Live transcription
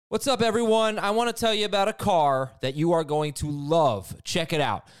What's up, everyone? I want to tell you about a car that you are going to love. Check it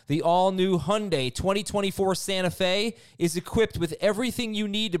out. The all-new Hyundai 2024 Santa Fe is equipped with everything you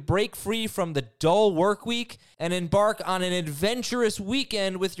need to break free from the dull work week and embark on an adventurous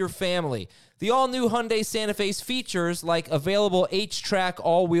weekend with your family. The all-new Hyundai Santa Fe's features like available H-Track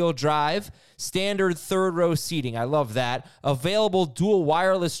all-wheel drive, standard third-row seating, I love that, available dual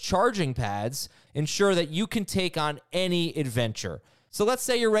wireless charging pads, ensure that you can take on any adventure. So let's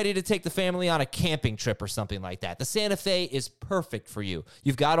say you're ready to take the family on a camping trip or something like that. The Santa Fe is perfect for you.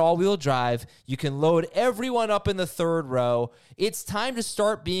 You've got all-wheel drive. You can load everyone up in the third row. It's time to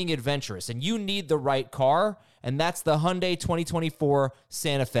start being adventurous, and you need the right car, and that's the Hyundai 2024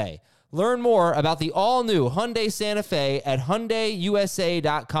 Santa Fe. Learn more about the all-new Hyundai Santa Fe at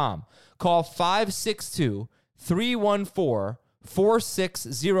HyundaiUSA.com. Call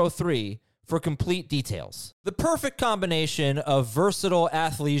 562-314-4603 for complete details. The perfect combination of versatile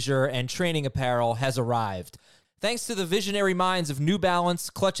athleisure and training apparel has arrived. Thanks to the visionary minds of New Balance,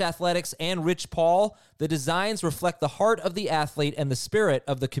 Clutch Athletics, and Rich Paul, the designs reflect the heart of the athlete and the spirit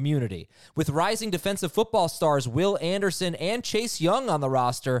of the community. With rising defensive football stars Will Anderson and Chase Young on the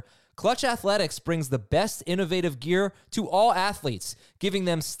roster, Clutch Athletics brings the best innovative gear to all athletes, giving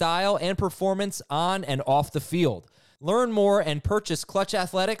them style and performance on and off the field. Learn more and purchase Clutch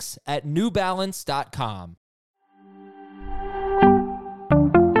Athletics at newbalance.com.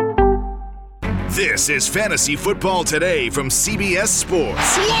 This is Fantasy Football Today from CBS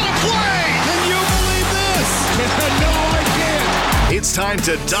Sports. What a play! Can you believe this? No, I can't. It's time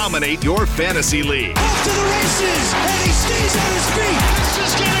to dominate your fantasy league. Off to the races, and he stays on his feet. This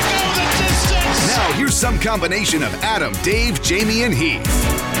is going to go the distance. Now here's some combination of Adam, Dave, Jamie, and Heath.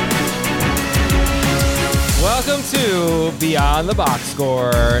 Welcome to Beyond the Box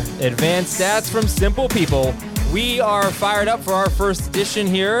Score, advanced stats from simple people. We are fired up for our first edition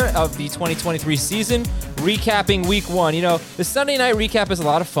here of the 2023 season, recapping week one. You know, the Sunday night recap is a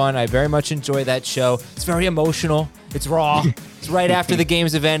lot of fun. I very much enjoy that show. It's very emotional. It's raw. It's right after the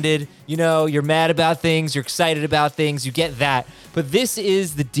games have ended. You know, you're mad about things. You're excited about things. You get that. But this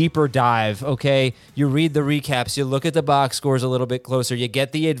is the deeper dive, okay? You read the recaps. You look at the box scores a little bit closer. You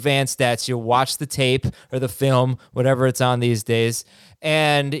get the advanced stats. You watch the tape or the film, whatever it's on these days.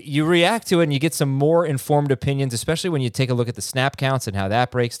 And you react to it and you get some more informed opinions, especially when you take a look at the snap counts and how that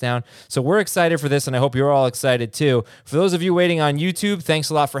breaks down. So we're excited for this, and I hope you're all excited too. For those of you waiting on YouTube,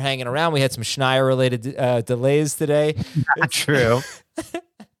 thanks a lot for hanging around. We had some Schneier-related delays today. True.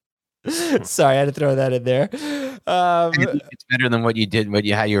 Sorry, I had to throw that in there. It's better than what you did,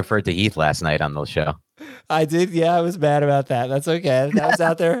 how you referred to Heath last night on the show. I did, yeah, I was mad about that. That's okay. That was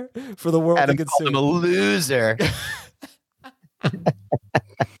out there for the world to consume. Him a loser.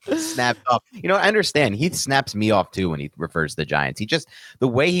 Snapped off. You know, I understand. He snaps me off too when he refers to the Giants. The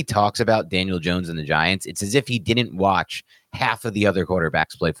way he talks about Daniel Jones and the Giants, it's as if he didn't watch half of the other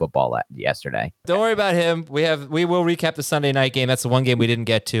quarterbacks play football yesterday. Don't worry about him. We will recap the Sunday night game. That's the one game we didn't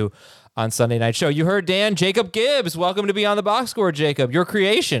get to on Sunday night show. You heard Dan, Jacob Gibbs. Welcome to Beyond the Box Score, Jacob. Your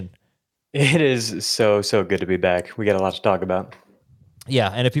creation. It is so good to be back. We got a lot to talk about.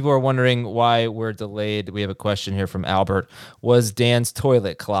 Yeah, and if people are wondering why we're delayed, we have a question here from Albert. Was Dan's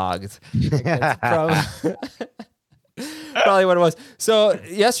toilet clogged? That's probably what it was. So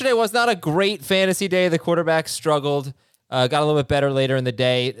yesterday was not a great fantasy day. The quarterback struggled, got a little bit better later in the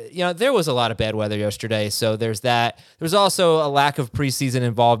day. You know, there was a lot of bad weather yesterday, so there's that. There's also a lack of preseason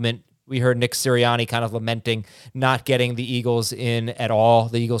involvement. We heard Nick Sirianni kind of lamenting not getting the Eagles in at all,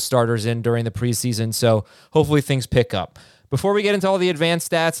 the Eagles starters in during the preseason, so hopefully things pick up. Before we get into all the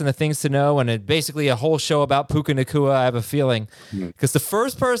advanced stats and the things to know, and basically a whole show about Puka Nacua, I have a feeling, because the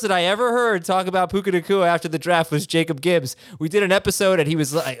first person I ever heard talk about Puka Nacua after the draft was Jacob Gibbs. We did an episode, and he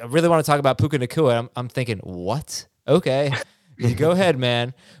was like, I really want to talk about Puka Nacua. I'm thinking, what? Okay. Go ahead,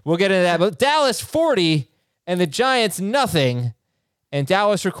 man. We'll get into that. But Dallas 40 and the Giants nothing. And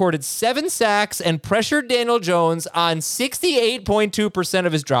Dallas recorded 7 sacks and pressured Daniel Jones on 68.2%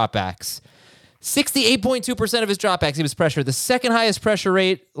 of his dropbacks. 68.2% of his dropbacks, he was pressured. The second highest pressure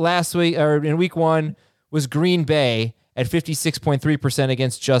rate last week, or in week one, was Green Bay at 56.3%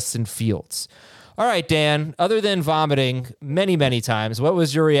 against Justin Fields. All right, Dan, other than vomiting many, many times, what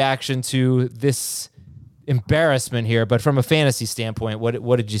was your reaction to this embarrassment here? But from a fantasy standpoint,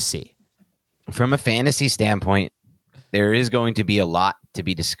 what did you see? From a fantasy standpoint, there is going to be a lot to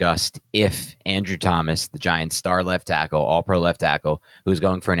be discussed if Andrew Thomas, the Giants' star left tackle, all-pro left tackle, who's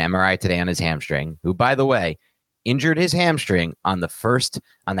going for an MRI today on his hamstring, who, by the way, injured his hamstring on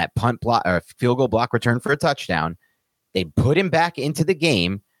that punt block or field goal block return for a touchdown. They put him back into the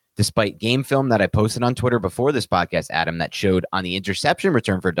game despite game film that I posted on Twitter before this podcast, Adam, that showed on the interception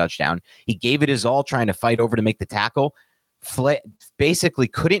return for a touchdown, he gave it his all trying to fight over to make the tackle, basically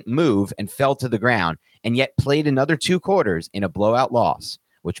couldn't move and fell to the ground, and yet played another 2 quarters in a blowout loss,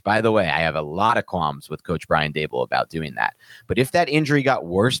 which, by the way, I have a lot of qualms with Coach Brian Daboll about doing that. But if that injury got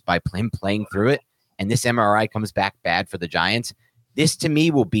worse by him playing through it, and this MRI comes back bad for the Giants, this to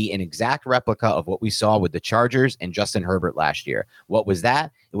me will be an exact replica of what we saw with the Chargers and Justin Herbert last year. What was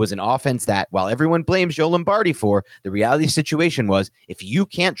that? It was an offense that, while everyone blames Joe Lombardi for, the reality situation was if you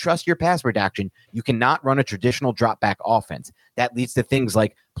can't trust your pass protection, you cannot run a traditional drop back offense. That leads to things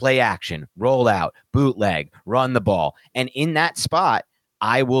like play action, roll out, bootleg, run the ball. And in that spot,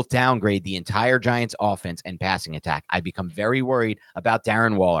 I will downgrade the entire Giants offense and passing attack. I become very worried about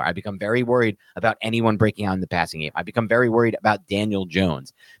Darren Waller. I become very worried about anyone breaking out in the passing game. I become very worried about Daniel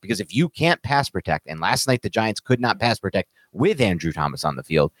Jones, because if you can't pass protect, and last night the Giants could not pass protect with Andrew Thomas on the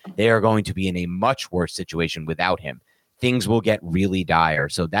field, they are going to be in a much worse situation without him. Things will get really dire.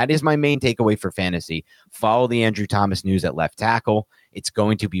 So that is my main takeaway for fantasy. Follow the Andrew Thomas news at left tackle. It's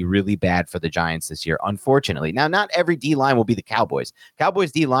going to be really bad for the Giants this year, unfortunately. Now, not every D-line will be the Cowboys.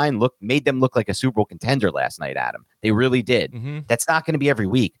 Cowboys D-line made them look like a Super Bowl contender last night, Adam. They really did. Mm-hmm. That's not going to be every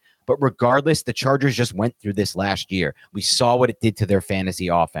week. But regardless, the Chargers just went through this last year. We saw what it did to their fantasy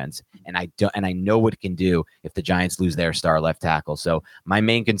offense, and I know what it can do if the Giants lose their star left tackle. So my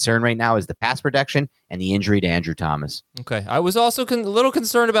main concern right now is the pass protection and the injury to Andrew Thomas. Okay. I was also a little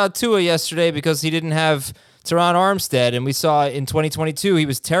concerned about Tua yesterday because he didn't have Teron Armstead, and we saw in 2022 he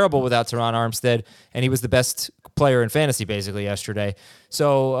was terrible without Teron Armstead, and he was the best player in fantasy basically yesterday.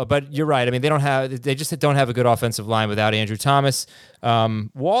 So, but you're right. I mean, they just don't have a good offensive line without Andrew Thomas.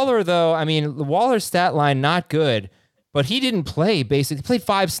 Waller, though, I mean, Waller's stat line not good, but he didn't play. Basically, he played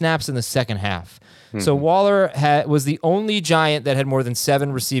 5 snaps in the second half. Mm-hmm. So Waller was the only Giant that had more than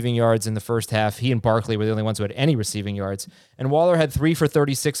 7 receiving yards in the first half. He and Barkley were the only ones who had any receiving yards, and Waller had 3 for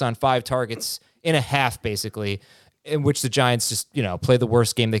 36 on 5 targets in a half, basically, in which the Giants just played the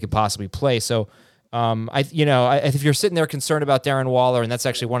worst game they could possibly play. So. If you're sitting there concerned about Darren Waller, and that's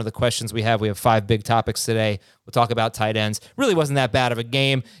actually one of the questions we have 5 big topics today. We'll talk about tight ends. Really wasn't that bad of a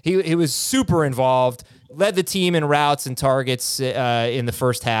game. He was super involved, led the team in routes and targets in the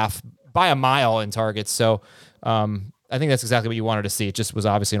first half by a mile in targets. So I think that's exactly what you wanted to see. It just was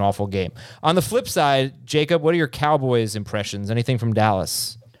obviously an awful game. On the flip side, Jacob, what are your Cowboys impressions? Anything from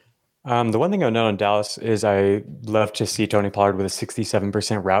Dallas? The one thing I know on Dallas is I love to see Tony Pollard with a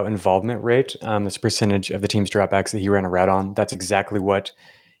 67% route involvement rate. That's a percentage of the team's dropbacks that he ran a route on. That's exactly what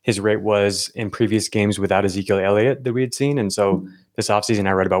his rate was in previous games without Ezekiel Elliott that we had seen. And so this offseason,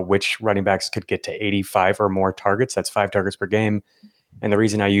 I read about which running backs could get to 85 or more targets. That's 5 targets per game. And the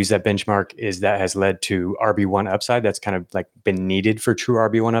reason I use that benchmark is that has led to RB1 upside. That's kind of like been needed for true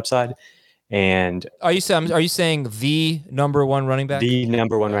RB1 upside. And are you saying the number 1 running back? The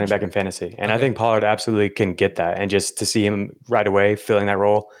number 1 running back in fantasy. And okay. I think Pollard absolutely can get that. And just to see him right away filling that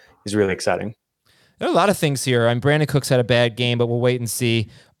role is really exciting. There are a lot of things here. Brandon Cooks had a bad game, but we'll wait and see.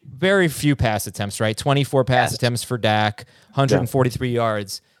 Very few pass attempts, right? 24 pass attempts for Dak, 143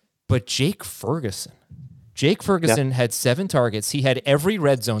 yards. But Jake Ferguson had 7 targets. He had every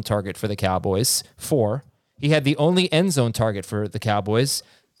red zone target for the Cowboys, 4. He had the only end zone target for the Cowboys.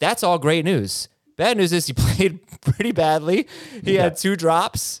 That's all great news. Bad news is he played pretty badly. He had 2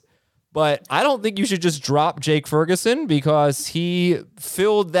 drops, but I don't think you should just drop Jake Ferguson because he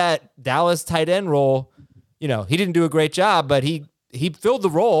filled that Dallas tight end role. He didn't do a great job, but he filled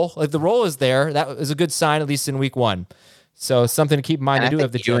the role. Like, the role is there. That is a good sign, at least in week 1. So something to keep in mind. And to do I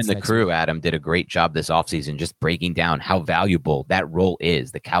of think the you and the crew, Adam, did a great job this offseason just breaking down how valuable that role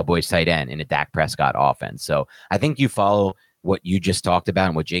is, the Cowboys tight end in a Dak Prescott offense. So I think you follow what you just talked about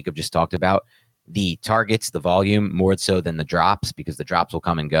and what Jacob just talked about, the targets, the volume, more so than the drops, because the drops will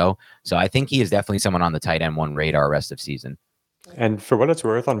come and go. So I think he is definitely someone on the tight end 1 radar rest of season. And for what it's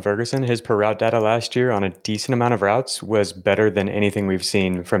worth on Ferguson, his per route data last year on a decent amount of routes was better than anything we've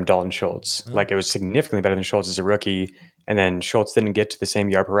seen from Dalton Schultz. Like, it was significantly better than Schultz as a rookie. And then Schultz didn't get to the same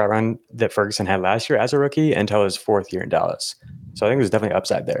yard per route run that Ferguson had last year as a rookie until his 4th year in Dallas. So I think there's definitely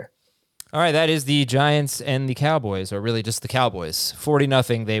upside there. All right, that is the Giants and the Cowboys, or really just the Cowboys.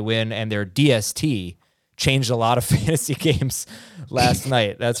 40-0 they win, and their DST changed a lot of fantasy games last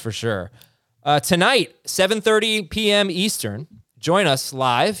night, that's for sure. Tonight, 7:30 p.m. Eastern, join us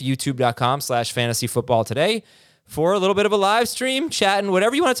live, youtube.com/fantasyfootballtoday, for a little bit of a live stream, chatting,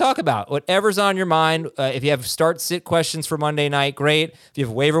 whatever you want to talk about, whatever's on your mind. If you have start-sit questions for Monday night, great. If you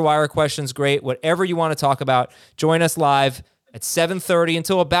have waiver wire questions, great. Whatever you want to talk about, join us live at 7:30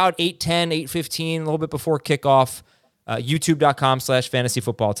 until about 8:10, 8:15, a little bit before kickoff.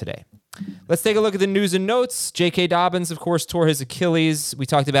 youtube.com/fantasyfootball today. Let's take a look at the news and notes. J.K. Dobbins, of course, tore his Achilles. We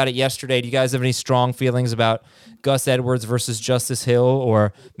talked about it yesterday. Do you guys have any strong feelings about Gus Edwards versus Justice Hill,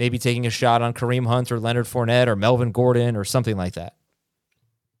 or maybe taking a shot on Kareem Hunt or Leonard Fournette or Melvin Gordon or something like that?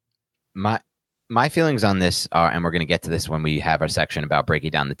 My feelings on this are, and we're going to get to this when we have our section about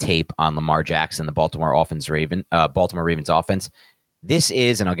breaking down the tape on Lamar Jackson, the Baltimore Ravens offense. This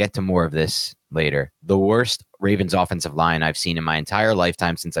is, and I'll get to more of this later, the worst Ravens offensive line I've seen in my entire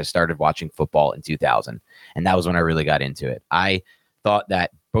lifetime since I started watching football in 2000. And that was when I really got into it. I thought that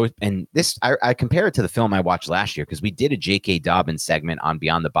both, and this, I compare it to the film I watched last year, because we did a J.K. Dobbins segment on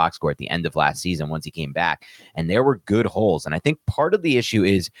Beyond the Box Score at the end of last season once he came back, and there were good holes. And I think part of the issue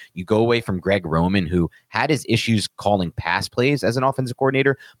is you go away from Greg Roman, who had his issues calling pass plays as an offensive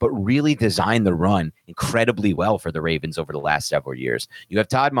coordinator, but really designed the run incredibly well for the Ravens over the last several years. You have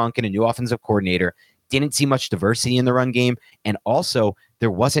Todd Monken, a new offensive coordinator, didn't see much diversity in the run game, and also there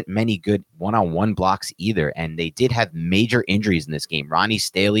wasn't many good one-on-one blocks either, and they did have major injuries in this game. Ronnie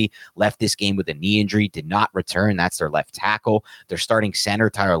Staley left this game with a knee injury, did not return. That's their left tackle. Their starting center,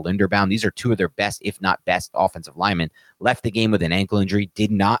 Tyler Linderbaum, these are two of their best, if not best, offensive linemen, left the game with an ankle injury,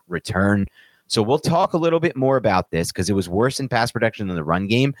 did not return. So we'll talk a little bit more about this, because it was worse in pass protection than the run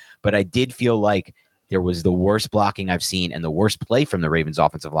game, but I did feel like there was the worst blocking I've seen and the worst play from the Ravens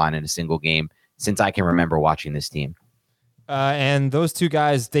offensive line in a single game since I can remember watching this team. And those two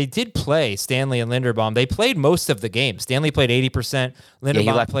guys, they did play, Stanley and Linderbaum. They played most of the game. Stanley played 80%.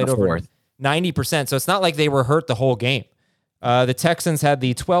 Linderbaum played over 90%. So it's not like they were hurt the whole game. The Texans had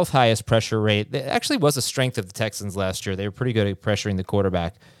the 12th highest pressure rate. It actually was a strength of the Texans last year. They were pretty good at pressuring the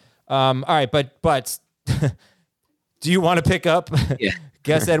quarterback. All right, but do you want to pick up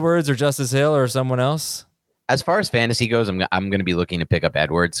Gus Edwards or Justice Hill or someone else? As far as fantasy goes, I'm going to be looking to pick up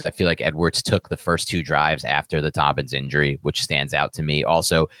Edwards. I feel like Edwards took the first two drives after the Dobbins injury, which stands out to me.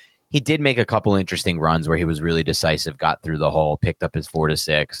 Also, he did make a couple interesting runs where he was really decisive, got through the hole, picked up his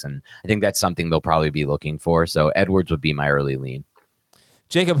 4-6, and I think that's something they'll probably be looking for. So Edwards would be my early lean.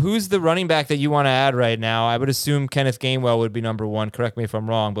 Jacob, who's the running back that you want to add right now? I would assume Kenneth Gainwell would be number one. Correct me if I'm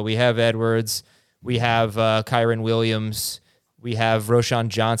wrong, but we have Edwards. We have Kyron Williams. We have Roschon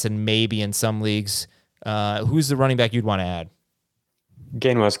Johnson maybe in some leagues. Who's the running back you'd want to add?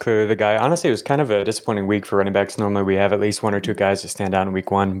 Gainwell's clearly the guy. Honestly, it was kind of a disappointing week for running backs. Normally we have at least one or two guys that stand out in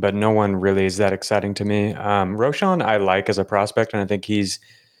week one, but no one really is that exciting to me. Roschon I like as a prospect, and I think he's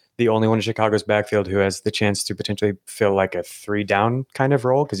the only one in Chicago's backfield who has the chance to potentially fill like a 3-down kind of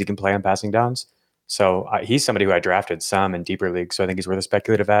role, because he can play on passing downs. So he's somebody who I drafted some in deeper leagues, so I think he's worth a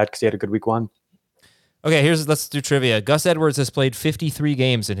speculative add because he had a good week one. Okay, let's do trivia. Gus Edwards has played 53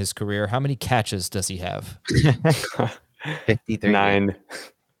 games in his career. How many catches does he have? 53. 9.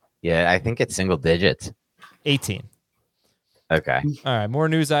 Yeah, I think it's single digits. 18. Okay. All right, more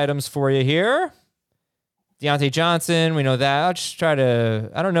news items for you here. Deontay Johnson, we know that. I'll just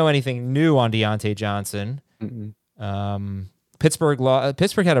I don't know anything new on Deontay Johnson. Pittsburgh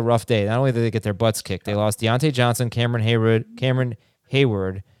had a rough day. Not only did they get their butts kicked, they lost Deontay Johnson, Cameron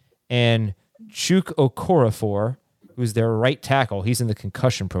Hayward, and Chuk Okorafor, who's their right tackle. He's in the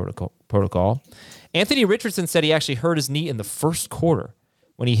concussion protocol. Anthony Richardson said he actually hurt his knee in the first quarter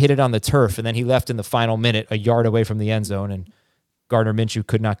when he hit it on the turf, and then he left in the final minute a yard away from the end zone, and Gardner Minshew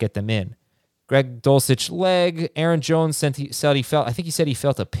could not get them in. Greg Dulcich leg. Aaron Jones said he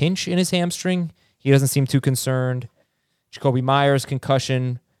felt a pinch in his hamstring. He doesn't seem too concerned. Jacoby Myers,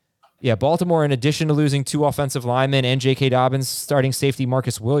 concussion. Yeah, Baltimore, in addition to losing 2 offensive linemen and J.K. Dobbins, starting safety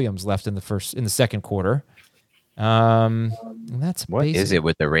Marcus Williams left in the second quarter. That's what is it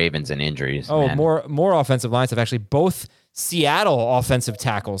with the Ravens and injuries? Oh, man? more offensive lines have actually both Seattle offensive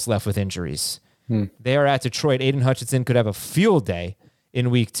tackles left with injuries. They are at Detroit. Aiden Hutchinson could have a field day in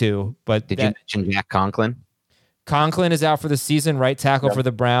week 2, but did you mention Jack Conklin? Conklin is out for the season, right tackle for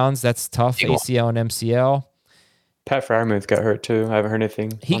the Browns. That's tough. ACL and MCL. Pat Freiermuth got hurt too. I haven't heard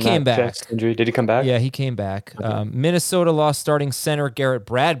anything. He came back. Injury. Did he come back? Yeah, he came back. Okay. Minnesota lost starting center Garrett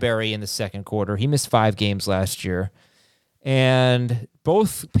Bradbury in the second quarter. He missed 5 games last year. And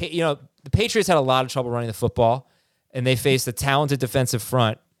the Patriots had a lot of trouble running the football, and they faced a talented defensive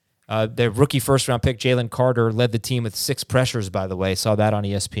front. Their rookie first-round pick, Jalen Carter, led the team with 6 pressures, by the way. Saw that on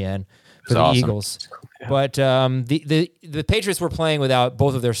ESPN for the Eagles. Yeah. But the Patriots were playing without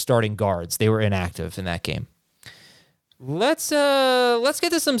both of their starting guards. They were inactive in that game. Let's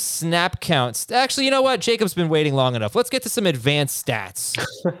get to some snap counts. Actually, you know what? Jacob's been waiting long enough. Let's get to some advanced stats.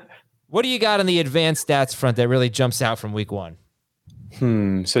 What do you got on the advanced stats front that really jumps out from week 1?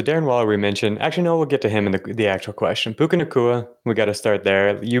 So Darren Waller, we mentioned. Actually, no, we'll get to him in the actual question. Puka Nacua, we got to start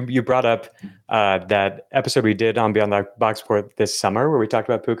there. You brought up that episode we did on Beyond the Box Score this summer where we talked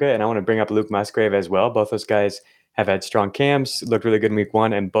about Puka, and I want to bring up Luke Musgrave as well. Both those guys have had strong camps, looked really good in week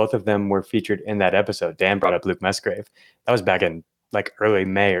one, and both of them were featured in that episode. Dan brought up Luke Musgrave. That was back in like early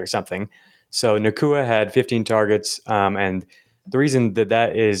May or something. So Nacua had 15 targets, and the reason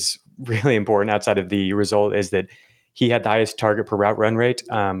that is really important outside of the result is that he had the highest target per route run rate,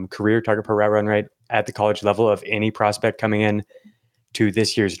 career target per route run rate at the college level of any prospect coming in to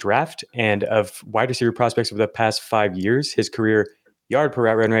this year's draft. And of wide receiver prospects over the past 5 years, his career yard per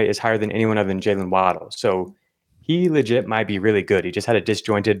route run rate is higher than anyone other than Jalen Waddle. So he legit might be really good. He just had a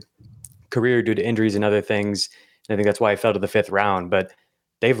disjointed career due to injuries and other things. And I think that's why he fell to the 5th round. But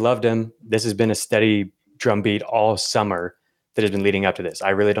they've loved him. This has been a steady drumbeat all summer that has been leading up to this. I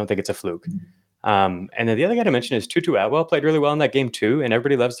really don't think it's a fluke. And then the other guy to mention is Tutu Atwell. Played really well in that game too, and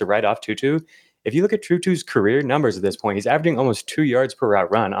everybody loves to write off Tutu. If you look at Tutu's career numbers at this point, he's averaging almost 2 yards per route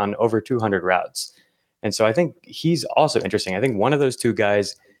run on over 200 routes. And so I think he's also interesting. I think one of those two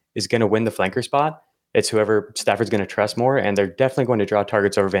guys is going to win the flanker spot. It's whoever Stafford's going to trust more, and they're definitely going to draw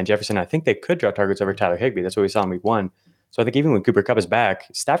targets over Van Jefferson. I think they could draw targets over Tyler Higbee. That's what we saw in week one. So I think even when Cooper Kupp is back,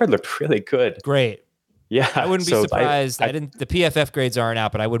 Stafford looked really good. Great. Yeah. I wouldn't be surprised. The PFF grades aren't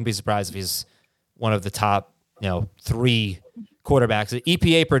out, but I wouldn't be surprised if he's one of the top, 3 quarterbacks. The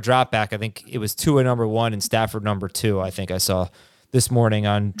EPA per dropback, I think it was Tua number 1 and Stafford number 2. I think I saw this morning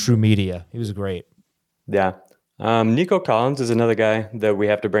on True Media. He was great. Yeah. Nico Collins is another guy that we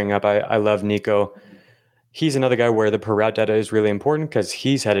have to bring up. I love Nico. He's another guy where the per route data is really important because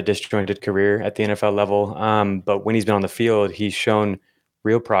he's had a disjointed career at the NFL level. But when he's been on the field, he's shown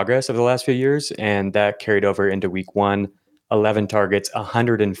real progress over the last few years, and that carried over into week one. 11 targets,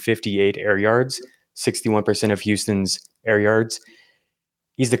 158 air yards, 61% of Houston's air yards.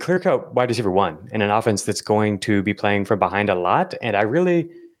 He's the clear-cut wide receiver 1 in an offense that's going to be playing from behind a lot. And I really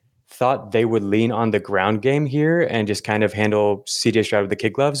thought they would lean on the ground game here and just kind of handle CJ Stroud with the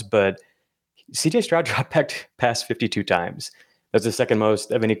kid gloves. But CJ Stroud dropped back past 52 times. That's the second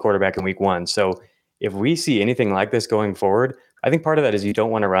most of any quarterback in week one. So if we see anything like this going forward, I think part of that is you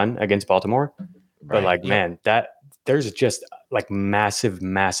don't want to run against Baltimore. But man, there's just like massive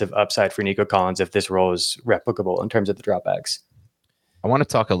upside for Nico Collins if this role is replicable in terms of the dropbacks. I want to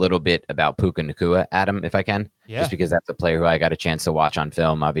talk a little bit about Puka Nacua, Adam, if I can. Yeah. Just because that's a player who I got a chance to watch on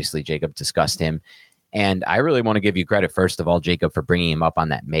film. Obviously, Jacob discussed him. And I really want to give you credit, first of all, Jacob, for bringing him up on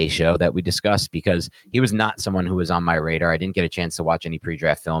that May show that we discussed, because he was not someone who was on my radar. I didn't get a chance to watch any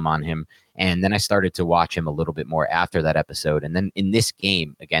pre-draft film on him. And then I started to watch him a little bit more after that episode. And then in this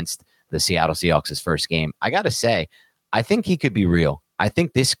game against the Seattle Seahawks, his first game, I got to say, I think he could be real. I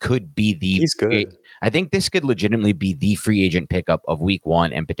think this could be He's good. I think this could legitimately be the free agent pickup of week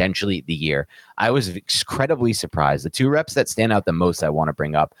one and potentially the year. I was incredibly surprised. The 2 reps that stand out the most I want to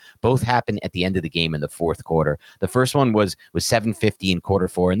bring up both happened at the end of the game in the fourth quarter. The first one was 7:50 in quarter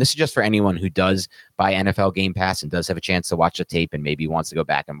 4. And this is just for anyone who does buy NFL Game Pass and does have a chance to watch the tape and maybe wants to go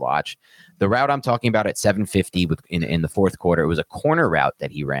back and watch. The route I'm talking about at 7:50 in the fourth quarter, it was a corner route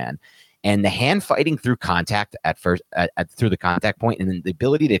that he ran. And the hand fighting through contact at first, through the contact point, and then the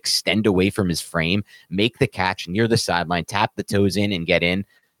ability to extend away from his frame, make the catch near the sideline, tap the toes in and get in.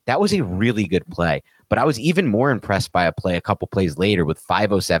 That was a really good play. But I was even more impressed by a play a couple plays later with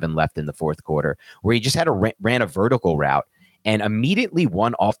 5:07 left in the fourth quarter, where he just had ran a vertical route and immediately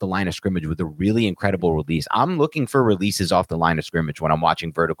won off the line of scrimmage with a really incredible release. I'm looking for releases off the line of scrimmage when I'm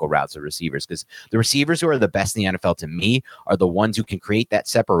watching vertical routes of receivers, because the receivers who are the best in the NFL to me are the ones who can create that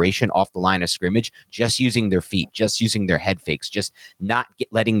separation off the line of scrimmage just using their feet, just using their head fakes, just not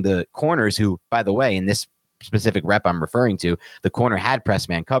letting the corners, who, by the way, in this specific rep I'm referring to, the corner had press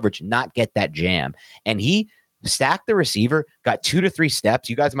man coverage, not get that jam. And he stacked the receiver, got 2 to 3 steps.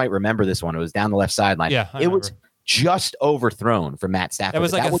 You guys might remember this one. It was down the left sideline. Yeah, it was just overthrown from Matt Stafford. That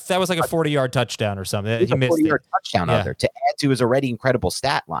was like a 40-yard touchdown or something. He missed a 40-yard touchdown out there to add to his already incredible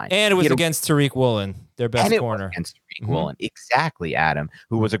stat line. And it was against Tariq Woolen, their best corner. Against Tariq Woolen. Exactly, Adam,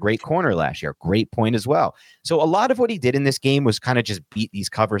 who was a great corner last year. Great point as well. So a lot of what he did in this game was kind of just beat these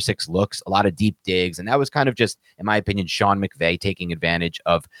cover 6 looks, a lot of deep digs. And that was kind of just, in my opinion, Sean McVay taking advantage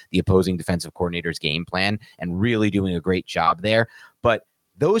of the opposing defensive coordinator's game plan and really doing a great job there. But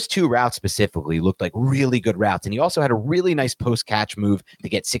those 2 routes specifically looked like really good routes. And he also had a really nice post-catch move to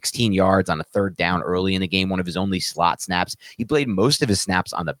get 16 yards on a 3rd down early in the game, one of his only slot snaps. He played most of his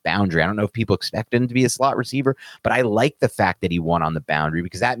snaps on the boundary. I don't know if people expected him to be a slot receiver, but I like the fact that he won on the boundary,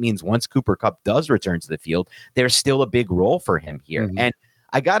 because that means once Cooper Kupp does return to the field, there's still a big role for him here. Mm-hmm. And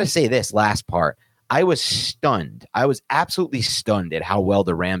I got to say this last part. I was stunned. I was absolutely stunned at how well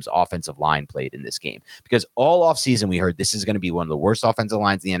the Rams offensive line played in this game, because all offseason we heard this is going to be one of the worst offensive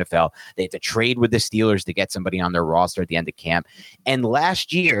lines in the NFL. They had to trade with the Steelers to get somebody on their roster at the end of camp. And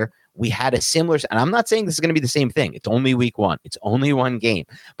last year, we had a similar, and I'm not saying this is going to be the same thing. It's only week one. It's only one game.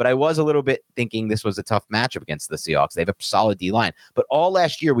 But I was a little bit thinking this was a tough matchup against the Seahawks. They have a solid D-line. But all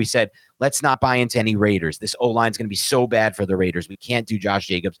last year we said, let's not buy into any Raiders. This O-line is going to be so bad for the Raiders. We can't do Josh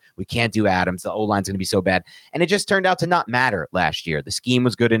Jacobs. We can't do Adams. The O-line is going to be so bad. And it just turned out to not matter last year. The scheme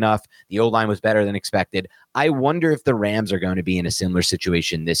was good enough. The O-line was better than expected. I wonder if the Rams are going to be in a similar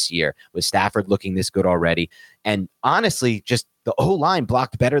situation this year with Stafford looking this good already. And honestly, just the O-line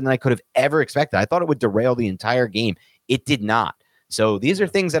blocked better than I could have ever expected. I thought it would derail the entire game. It did not. So these are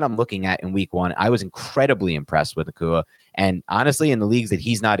things that I'm looking at in week one. I was incredibly impressed with Nacua. And honestly, in the leagues that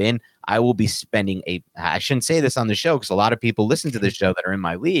he's not in, I will be spending I shouldn't say this on the show because a lot of people listen to this show that are in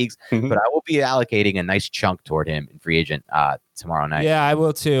my leagues, but I will be allocating a nice chunk toward him in free agent tomorrow night. Yeah, I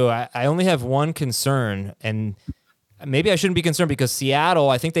will too. I only have one concern, and maybe I shouldn't be concerned because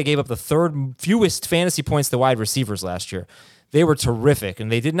Seattle, I think they gave up the third fewest fantasy points to wide receivers last year. They were terrific, and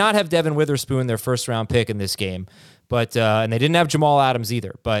they did not have Devin Witherspoon, their first-round pick in this game, but and they didn't have Jamal Adams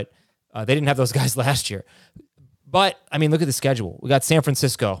either, but they didn't have those guys last year. But, I mean, look at the schedule. We got San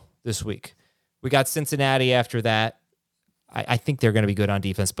Francisco this week. We got Cincinnati after that. I think they're going to be good on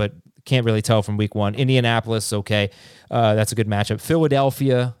defense, but can't really tell from week one. Indianapolis, okay. That's a good matchup.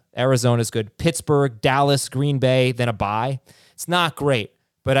 Philadelphia, Arizona's good. Pittsburgh, Dallas, Green Bay, then a bye. It's not great,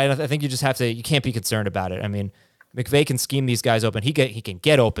 but I think you just have to, you can't be concerned about it. I mean, McVay can scheme these guys open. He can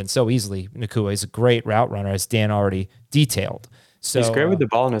get open so easily. Nacua is a great route runner, as Dan already detailed. So, he's great with the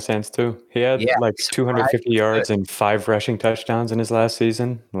ball in his hands too. He had 250 yards and 5 rushing touchdowns in his last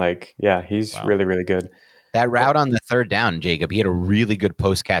season. He's really, really good. That route on the third down, Jacob, he had a really good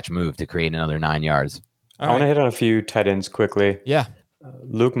post-catch move to create another 9 yards. I want to hit on a few tight ends quickly. Yeah.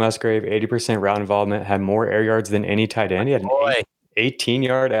 Luke Musgrave, 80% route involvement, had more air yards than any tight end. He had an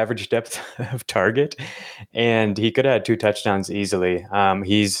 18-yard average depth of target, and he could have had 2 touchdowns easily.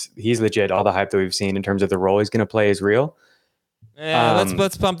 He's legit. All the hype that we've seen in terms of the role he's going to play is real. Yeah,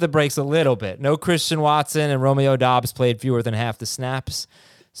 let's pump the brakes a little bit. No Christian Watson, and Romeo Doubs played fewer than half the snaps.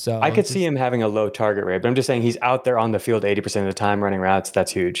 So I could see him having a low target rate, but I'm just saying he's out there on the field 80% of the time running routes.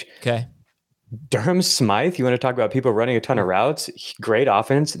 That's huge. Okay. Durham Smythe, you want to talk about people running a ton of routes? Great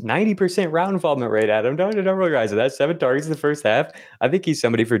offense, 90% route involvement rate, Adam. Don't roll your eyes at that. 7 targets in the first half. I think he's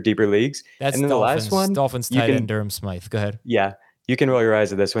somebody for deeper leagues. That's and then Dolphins. The last one, Dolphins tight end Durham Smythe. Go ahead. Yeah, you can roll your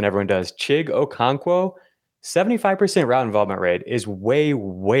eyes at this when everyone does. Chig Okonkwo, 75% route involvement rate is way,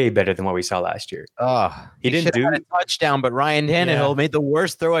 way better than what we saw last year. He didn't do a touchdown, but Ryan Tannehill made the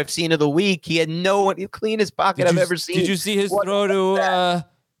worst throw I've seen of the week. He had the cleanest pocket I've ever seen. Did you see his throw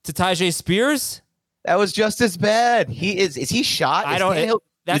to Tyjae Spears? That was just as bad. Is he shot? I don't.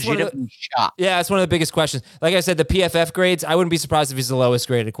 That's shot. Yeah, that's one of the biggest questions. Like I said, the PFF grades. I wouldn't be surprised if he's the lowest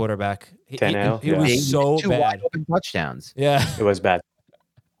graded quarterback. He was so two bad. Wide open touchdowns. Yeah, it was bad.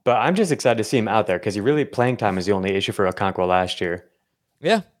 But I'm just excited to see him out there because playing time is the only issue for Okonkwo last year.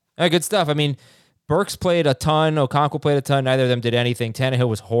 Yeah, good stuff. I mean, Burks played a ton. Okonkwo played a ton. Neither of them did anything. Tannehill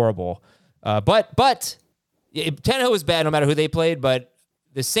was horrible. But Tannehill was bad no matter who they played. But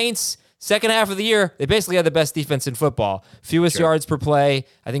the Saints, second half of the year, they basically had the best defense in football. Fewest yards per play.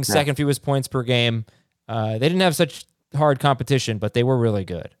 I think second fewest points per game. They didn't have such hard competition, but they were really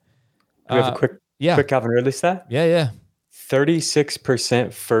good. Do you have a quick Calvin Ridley stat? Yeah.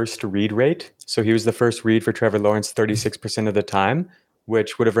 36% first read rate. So he was the first read for Trevor Lawrence 36% of the time,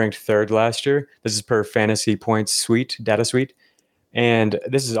 which would have ranked 3rd last year. This is per Fantasy Points data suite. And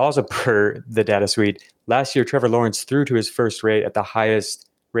this is also per the data suite. Last year, Trevor Lawrence threw to his first rate at the highest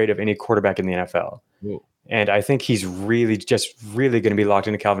rate of any quarterback in the NFL. Ooh. And I think he's really going to be locked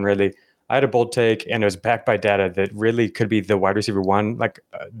into Calvin Ridley. I had a bold take, and it was backed by data that Ridley could be the wide receiver one,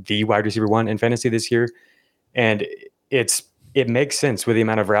 the wide receiver one in fantasy this year. And it makes sense with the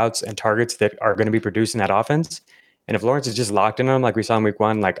amount of routes and targets that are going to be produced in that offense. And if Lawrence is just locked in on him like we saw in week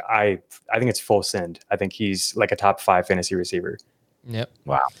one, I think it's full send. I think he's like a top 5 fantasy receiver. Yep.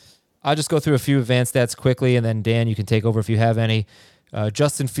 Wow. I'll just go through a few advanced stats quickly, and then Dan, you can take over if you have any.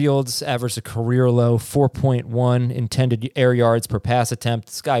 Justin Fields averaged a career low 4.1 intended air yards per pass attempt.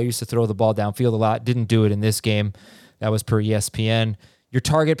 This guy used to throw the ball downfield a lot. Didn't do it in this game. That was per ESPN. Your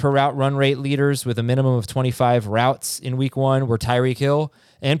target per route run rate leaders with a minimum of 25 routes in week one were Tyreek Hill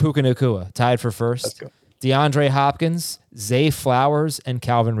and Puka Nacua, tied for first. DeAndre Hopkins, Zay Flowers, and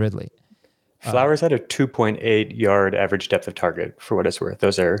Calvin Ridley. Flowers had a 2.8 yard average depth of target, for what it's worth.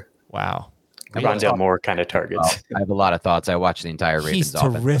 Those are Rondale Moore kind of targets. I have a lot of thoughts. I watched the entire Ravens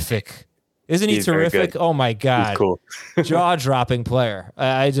offense. He's terrific. Isn't he He's very terrific? good. Oh my God. He's cool. Jaw-dropping player.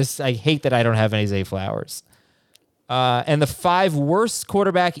 I hate that I don't have any Zay Flowers. And the 5 worst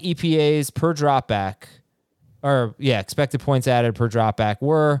quarterback EPAs per dropback, expected points added per dropback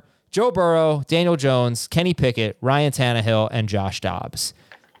were Joe Burrow, Daniel Jones, Kenny Pickett, Ryan Tannehill, and Josh Dobbs.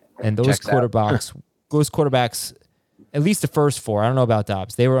 And those quarterbacks, at least the first 4, I don't know about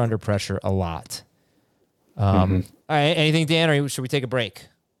Dobbs, they were under pressure a lot. All right, anything, Dan, or should we take a break?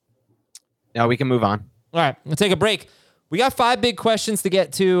 No, we can move on. All right, we'll take a break. We got 5 big questions to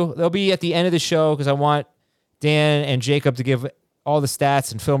get to. They'll be at the end of the show because I want Dan and Jacob to give all the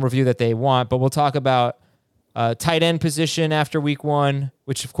stats and film review that they want, but we'll talk about tight end position after week 1,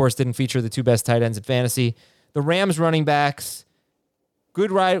 which of course didn't feature the 2 best tight ends in fantasy. The Rams running backs,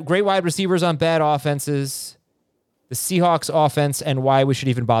 great wide receivers on bad offenses, the Seahawks offense, and why we should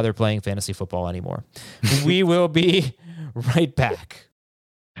even bother playing fantasy football anymore. We will be right back.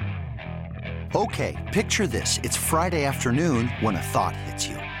 Okay, picture this. It's Friday afternoon when a thought hits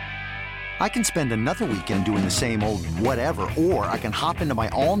you. I can spend another weekend doing the same old whatever, or I can hop into my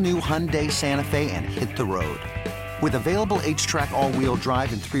all-new Hyundai Santa Fe and hit the road. With available H-Track all-wheel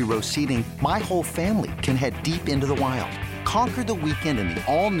drive and 3-row seating, my whole family can head deep into the wild. Conquer the weekend in the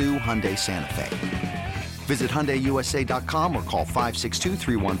all-new Hyundai Santa Fe. Visit HyundaiUSA.com or call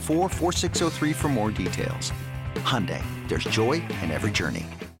 562-314-4603 for more details. Hyundai, there's joy in every journey.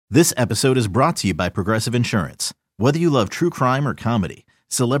 This episode is brought to you by Progressive Insurance. Whether you love true crime or comedy,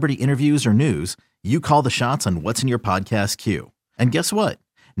 celebrity interviews or news, you call the shots on what's in your podcast queue. And guess what?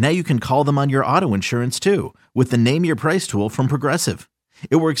 Now you can call them on your auto insurance too with the Name Your Price tool from Progressive.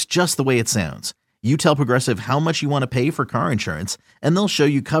 It works just the way it sounds. You tell Progressive how much you want to pay for car insurance, and they'll show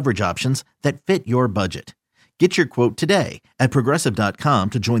you coverage options that fit your budget. Get your quote today at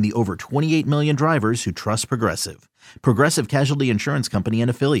Progressive.com to join the over 28 million drivers who trust Progressive. Progressive Casualty Insurance Company and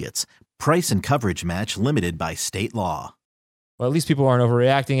Affiliates. Price and coverage match limited by state law. Well, at least people aren't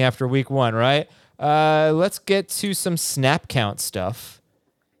overreacting after week 1, right? Let's get to some snap count stuff.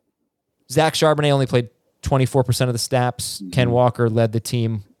 Zach Charbonnet only played 24% of the snaps. Ken Walker led the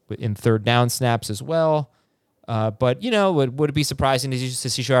team in 3rd down snaps as well. But, would it be surprising to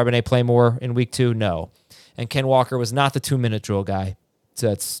see Charbonnet play more in week 2? No. And Ken Walker was not the 2-minute drill guy, so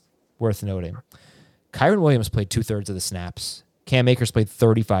that's worth noting. Kyren Williams played 2/3 of the snaps. Cam Akers played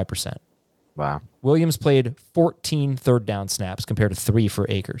 35%. Wow. Williams played 14 third down snaps compared to 3 for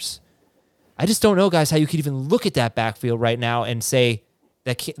Akers. I just don't know, guys, how you could even look at that backfield right now and say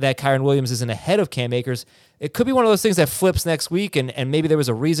that Kyren Williams isn't ahead of Cam Akers. It could be one of those things that flips next week, and maybe there was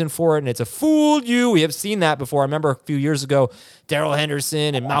a reason for it, and it's a fooled you. We have seen that before. I remember a few years ago, Darrell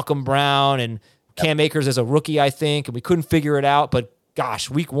Henderson and Malcolm Brown and Cam Akers as a rookie, I think, and we couldn't figure it out. But gosh,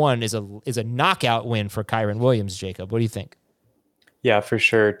 week 1 is a knockout win for Kyren Williams. Jacob, what do you think? Yeah, for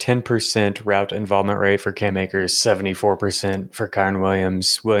sure. 10% route involvement rate for Cam Akers, 74% for Kyren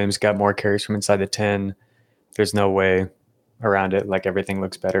Williams. Williams got more carries from inside the 10. There's no way around it. Like, everything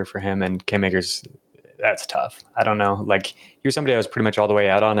looks better for him. And Cam Akers, that's tough. I don't know. Like, he was somebody I was pretty much all the way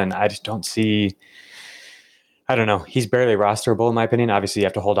out on, and I just don't see. I don't know. He's barely rosterable, in my opinion. Obviously, you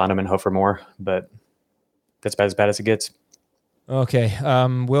have to hold on to him and hope for more, but that's about as bad as it gets. Okay.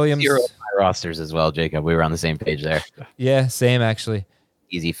 Williams. 0 rosters as well, Jacob. We were on the same page there. Yeah, same, actually.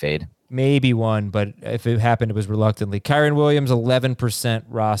 Easy fade. Maybe 1, but if it happened, it was reluctantly. Kyren Williams, 11%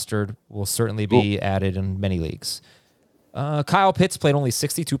 rostered, will certainly be added in many leagues. Kyle Pitts played only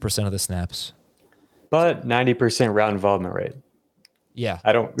 62% of the snaps. But 90% route involvement rate. Yeah.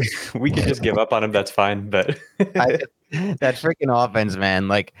 We could just give up on him. That's fine. But that freaking offense, man,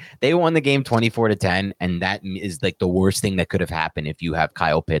 like, they won the game 24-10. And that is like the worst thing that could have happened if you have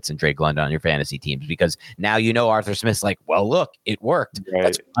Kyle Pitts and Drake London on your fantasy teams, because now, Arthur Smith's like, well, look, it worked.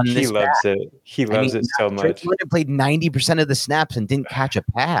 Right. He loves it. He loves it so much. Drake London played 90% of the snaps and didn't catch a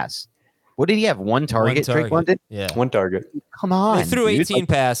pass. What did he have? One target, Drake London? Yeah. 1 target. Come on. They threw 18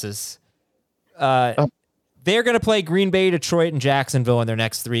 passes. They're going to play Green Bay, Detroit, and Jacksonville in their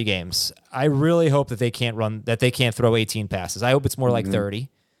next 3 games. I really hope that they can't throw 18 passes. I hope it's more like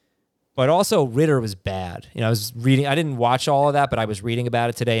 30. But also, Ritter was bad. I was reading. I didn't watch all of that, but I was reading about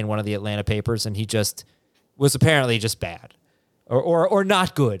it today in one of the Atlanta papers, and he just was apparently just bad, or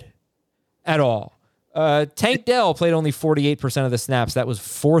not good at all. Tank Dell played only 48% of the snaps. That was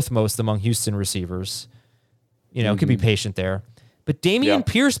 4th most among Houston receivers. Could be patient there. But Dameon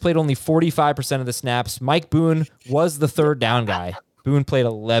Pierce played only 45% of the snaps. Mike Boone was the 3rd down guy. Boone played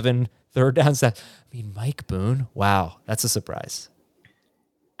 11 third down snaps. I mean, Mike Boone, wow, that's a surprise.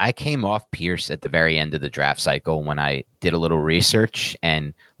 I came off Pierce at the very end of the draft cycle when I did a little research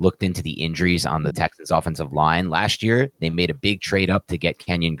and looked into the injuries on the Texans offensive line. Last year, they made a big trade up to get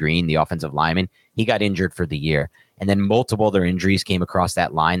Kenyon Green, the offensive lineman. He got injured for the year. And then multiple other injuries came across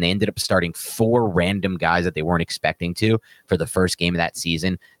that line. They ended up starting 4 random guys that they weren't expecting to for the first game of that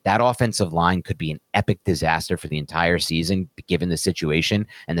season. That offensive line could be an epic disaster for the entire season, given the situation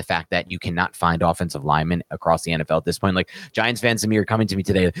and the fact that you cannot find offensive linemen across the NFL at this point. Like Giants fans to me are coming to me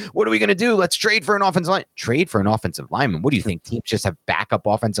today. What are we going to do? Let's trade for an offensive line. Trade for an offensive lineman. What do you think? Teams just have backup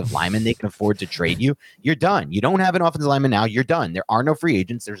offensive linemen they can afford to trade you? You're done. You don't have an offensive lineman now. You're done. There are no free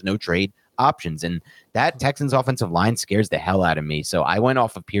agents. There's no trade options. And that Texans offensive line scares the hell out of me. So I went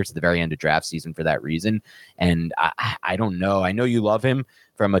off of Pierce at the very end of draft season for that reason. And I don't know. I know you love him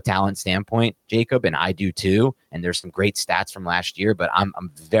from a talent standpoint, Jacob, and I do too. And there's some great stats from last year, but I'm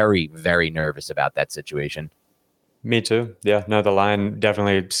very, very nervous about that situation. Me too. Yeah, no, the line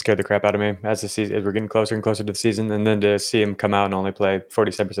definitely scared the crap out of me as the season, as we're getting closer and closer to the season. And then to see him come out and only play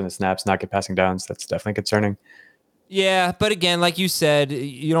 47% of snaps, not get passing downs, that's definitely concerning. Yeah, but again, like you said,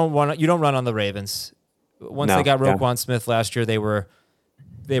 you don't run on the Ravens. Once they got Roquan Smith last year, they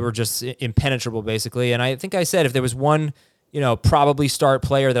were just impenetrable basically. And I think I said if there was one, probably start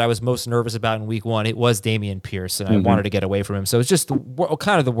player that I was most nervous about in week 1, it was Dameon Pierce, and I wanted to get away from him. So it's just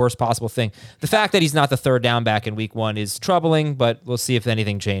kind of the worst possible thing. The fact that he's not the third down back in week 1 is troubling, but we'll see if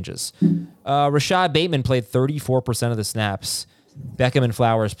anything changes. Rashad Bateman played 34% of the snaps. Beckham and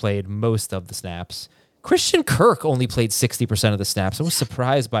Flowers played most of the snaps. Christian Kirk only played 60% of the snaps. I was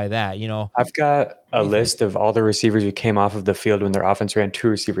surprised by that. I've got a list of all the receivers who came off of the field when their offense ran 2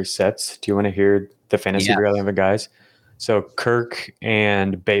 receiver sets. Do you want to hear the fantasy relevant guys? So Kirk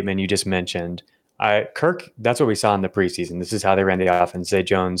and Bateman, you just mentioned. Kirk, that's what we saw in the preseason. This is how they ran the offense. Zay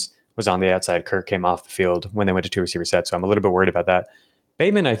Jones was on the outside. Kirk came off the field when they went to 2 receiver sets. So I'm a little bit worried about that.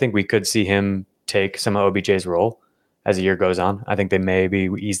 Bateman, I think we could see him take some of OBJ's role as the year goes on. I think they maybe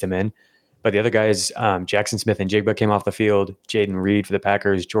eased him in. But the other guys, Jackson Smith and Jigba came off the field. Jaden Reed for the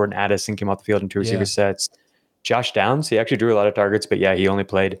Packers. Jordan Addison came off the field in 2 receiver sets. Josh Downs, he actually drew a lot of targets, but he only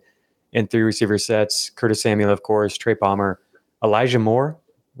played in 3 receiver sets. Curtis Samuel, of course. Trey Palmer. Elijah Moore.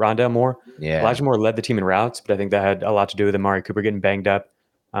 Rondale Moore. Yeah. Elijah Moore led the team in routes, but I think that had a lot to do with Amari Cooper getting banged up.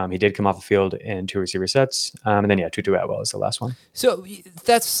 He did come off the field in 2 receiver sets. And then, Tutu Atwell is the last one. So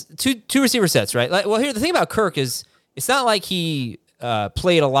that's two receiver sets, right? Here, the thing about Kirk is it's not like he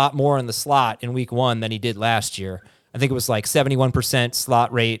played a lot more in the slot in week 1 than he did last year. I think it was like 71%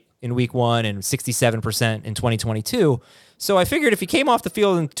 slot rate in week 1 and 67% in 2022. So I figured if he came off the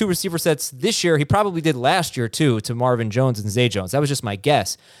field in 2 receiver sets this year, he probably did last year too, to Marvin Jones and Zay Jones. That was just my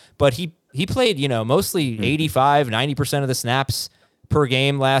guess. But he played, mostly 85, 90% of the snaps per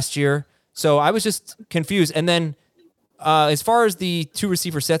game last year. So I was just confused. And then as far as the 2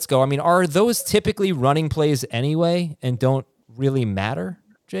 receiver sets go, are those typically running plays anyway and don't really matter,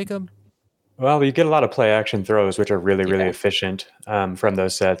 Jacob? Well, you get a lot of play action throws, which are really, really efficient from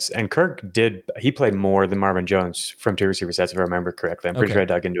those sets. And Kirk he played more than Marvin Jones from 2 receiver sets, if I remember correctly. I'm pretty sure I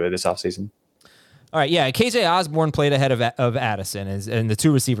dug into it this offseason. All right, yeah. KJ Osborne played ahead of Addison in the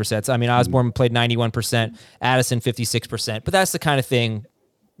 2 receiver sets. Osborne played 91%, Addison 56%. But that's the kind of thing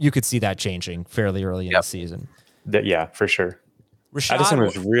you could see that changing fairly early in the season. Yeah, for sure. Addison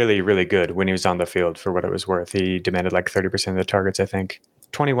was really, really good when he was on the field for what it was worth. He demanded like 30% of the targets, I think.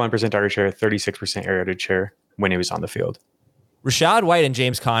 21% target share, 36% area share when he was on the field. Rachaad White and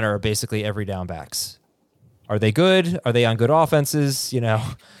James Conner are basically every down backs. Are they good? Are they on good offenses?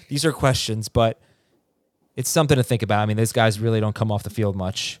 These are questions, but it's something to think about. These guys really don't come off the field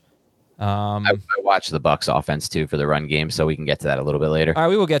much. I watch the Bucs offense too for the run game, so we can get to that a little bit later. All right,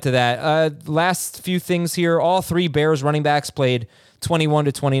 we will get to that. Last few things here. All 3 Bears running backs played 21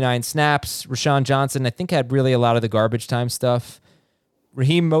 to 29 snaps. Rashawn Johnson, I think, had really a lot of the garbage time stuff.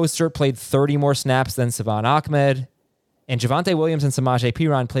 Raheem Mostert played 30 more snaps than Savon Ahmed. And Javonte Williams and Samaje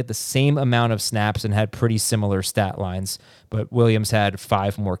Perine played the same amount of snaps and had pretty similar stat lines, but Williams had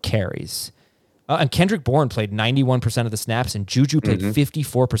 5 more carries. And Kendrick Bourne played 91% of the snaps, and Juju played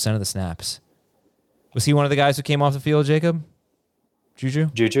 54% of the snaps. Was he one of the guys who came off the field, Jacob? Juju,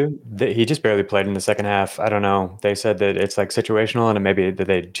 he just barely played in the second half. I don't know. They said that it's like situational, and maybe that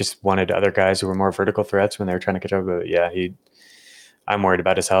they just wanted other guys who were more vertical threats when they were trying to catch up. But yeah, I'm worried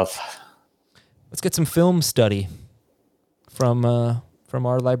about his health. Let's get some film study from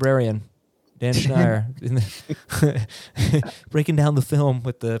our librarian, Dan Schneier, breaking down the film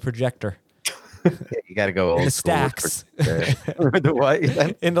with the projector. You got to go In old the school. stacks. The what?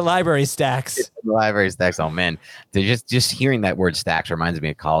 In the library stacks. The library stacks. Oh man, just hearing that word stacks reminds me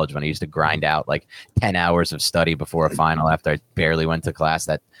of college when I used to grind out like 10 hours of study before a final after I barely went to class.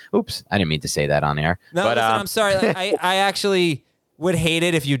 Oops, I didn't mean to say that on air. No, but, listen, I'm sorry. I actually would hate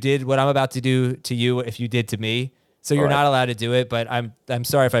it if you did what I'm about to do to you if you did to me. So you're not allowed to do it. But I'm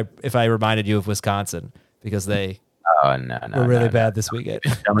sorry if I reminded you of Wisconsin because they were really bad this weekend.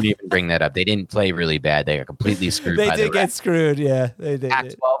 Don't even bring that up. They didn't play really bad. They got completely screwed. They by did the get refs. screwed. Yeah, they did.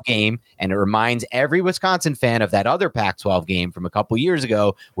 Pac-12 game, and it reminds every Wisconsin fan of that other Pac-12 game from a couple years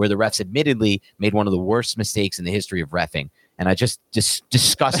ago where the refs admittedly made one of the worst mistakes in the history of reffing. And I just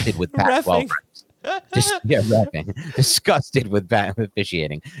disgusted with Pac-12 refs. Reffing. Disgusted with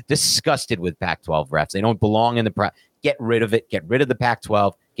officiating. Disgusted with Pac-12 refs. They don't belong in the get rid of it. Get rid of the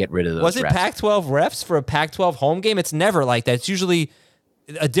Pac-12. Get rid of those. Was it refs. Pac-12 refs for a Pac-12 home game? It's never like that. It's usually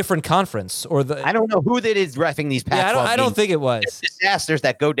a different conference or I don't know who that is reffing these Pac-12 Yeah, I don't games. think it was. It's disasters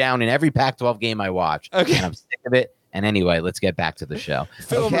that go down in every Pac-12 game I watch. Okay. And I'm sick of it. And anyway, let's get back to the show.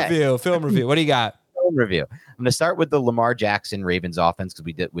 Film review. What do you got? Film review. I'm going to start with the Lamar Jackson Ravens offense because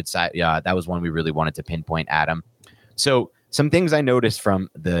we did that was one we really wanted to pinpoint, Adam. So some things I noticed from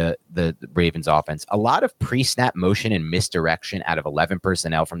the Ravens offense, a lot of pre-snap motion and misdirection out of 11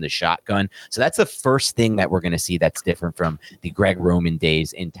 personnel from the shotgun. So that's the first thing that we're going to see that's different from the Greg Roman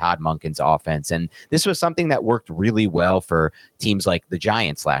days in Todd Monken's offense. And this was something that worked really well for teams like the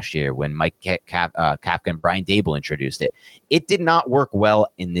Giants last year when Mike Kafka and Brian Dable introduced it. It did not work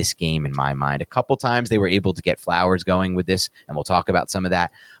well in this game, in my mind. A couple times they were able to get Flowers going with this, and we'll talk about some of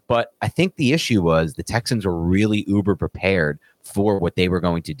that. But I think the issue was the Texans were really uber prepared for what they were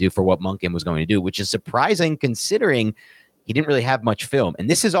going to do, for what Monken was going to do, which is surprising considering he didn't really have much film. And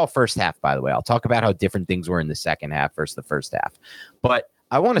this is all first half, by the way. I'll talk about how different things were in the second half versus the first half. But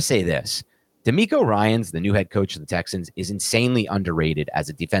I want to say this. DeMeco Ryans, the new head coach of the Texans, is insanely underrated as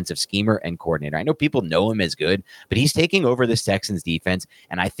a defensive schemer and coordinator. I know people know him as good, but he's taking over this Texans defense,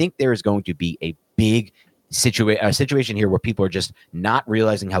 and I think there is going to be a big situation here where people are just not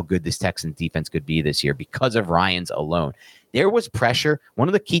realizing how good this Texans defense could be this year because of Ryans alone. There was pressure. One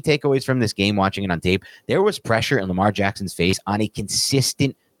of the key takeaways from this game, watching it on tape, there was pressure in Lamar Jackson's face on a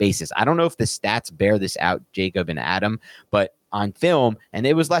consistent basis. I don't know if the stats bear this out, Jacob and Adam, but on film, and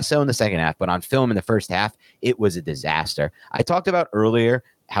it was less so in the second half, but on film in the first half, it was a disaster. I talked about earlier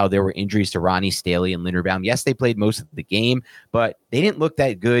how there were injuries to Ronnie Staley and Linderbaum. Yes, they played most of the game, but they didn't look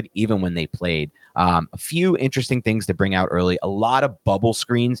that good even when they played. A few interesting things to bring out early. A lot of bubble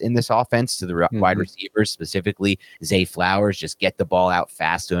screens in this offense to the wide receivers, specifically Zay Flowers. Just get the ball out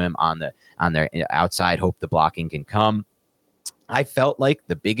fast to him on their outside, hope the blocking can come. I felt like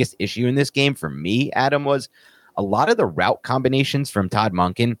the biggest issue in this game for me, Adam, was a lot of the route combinations from Todd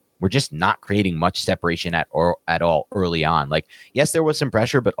Monken were just not creating much separation at all early on. Like, yes, there was some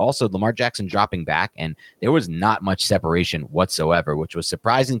pressure, but also Lamar Jackson dropping back, and there was not much separation whatsoever, which was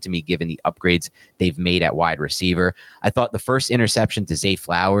surprising to me given the upgrades they've made at wide receiver. I thought the first interception to Zay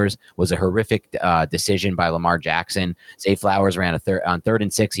Flowers was a horrific decision by Lamar Jackson. Zay Flowers ran on 3rd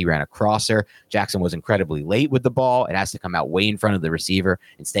and 6. He ran a crosser. Jackson was incredibly late with the ball. It has to come out way in front of the receiver.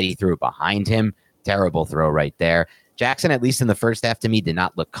 Instead, he threw it behind him. Terrible throw right there. Jackson, at least in the first half, to me, did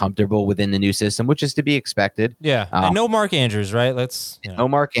not look comfortable within the new system, which is to be expected. Yeah, and no Mark Andrews, right? No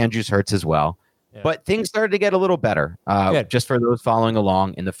Mark Andrews hurts as well. Yeah. But things started to get a little better. Just for those following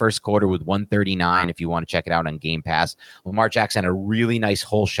along, in the first quarter with 139, if you want to check it out on Game Pass, Lamar Jackson had a really nice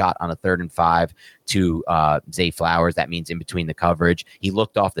hole shot on a 3rd and 5 to Zay Flowers. That means in between the coverage. He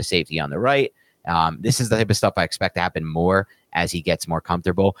looked off the safety on the right. This is the type of stuff I expect to happen more as he gets more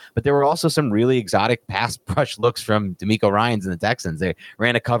comfortable. But there were also some really exotic pass brush looks from DeMeco Ryans and the Texans. They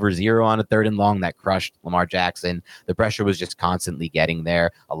ran a cover 0 on a 3rd and long that crushed Lamar Jackson. The pressure was just constantly getting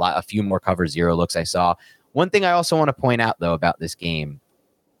there. A few more cover 0 looks I saw. One thing I also want to point out, though, about this game,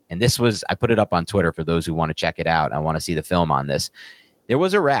 and this was, I put it up on Twitter for those who want to check it out. I want to see the film on this. There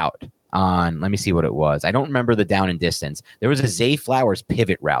was a route on, let me see what it was. I don't remember the down and distance. There was a Zay Flowers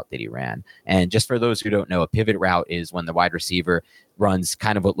pivot route that he ran. And just for those who don't know, a pivot route is when the wide receiver runs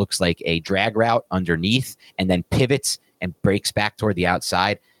kind of what looks like a drag route underneath and then pivots and breaks back toward the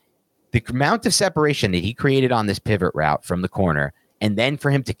outside. The amount of separation that he created on this pivot route from the corner, and then for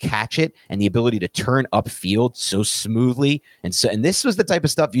him to catch it and the ability to turn upfield so smoothly. And this was the type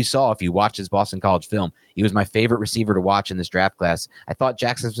of stuff you saw if you watched his Boston College film. He was my favorite receiver to watch in this draft class. I thought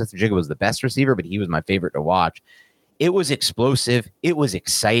Jackson Smith-Njigba was the best receiver, but he was my favorite to watch. It was explosive. It was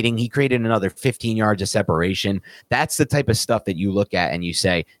exciting. He created another 15 yards of separation. That's the type of stuff that you look at and you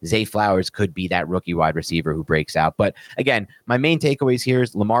say, Zay Flowers could be that rookie wide receiver who breaks out. But again, my main takeaways here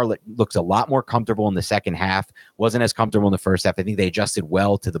is Lamar looks a lot more comfortable in the second half. Wasn't as comfortable in the first half. I think they adjusted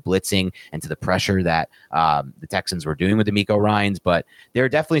well to the blitzing and to the pressure that the Texans were doing with DeMeco Ryans. But there are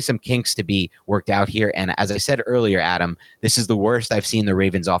definitely some kinks to be worked out here. And as I said earlier, Adam, this is the worst I've seen the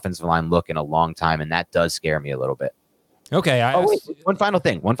Ravens offensive line look in a long time. And that does scare me a little bit. Okay. Wait, one final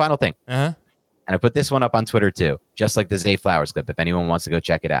thing. Uh-huh. And I put this one up on Twitter too, just like the Zay Flowers clip, if anyone wants to go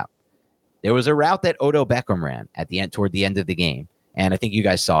check it out. There was a route that Odell Beckham ran at the end, toward the end of the game. And I think you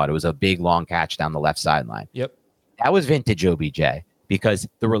guys saw it. It was a big, long catch down the left sideline. Yep. That was vintage OBJ because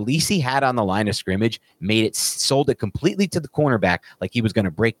the release he had on the line of scrimmage sold it completely to the cornerback like he was going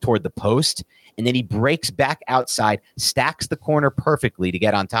to break toward the post. And then he breaks back outside, stacks the corner perfectly to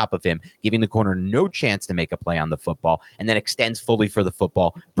get on top of him, giving the corner no chance to make a play on the football, and then extends fully for the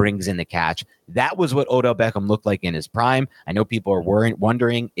football, brings in the catch. That was what Odell Beckham looked like in his prime. I know people are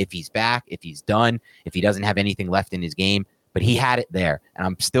wondering if he's back, if he's done, if he doesn't have anything left in his game, but he had it there. And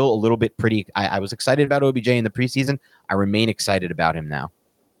I'm still a little bit I was excited about OBJ in the preseason. I remain excited about him now.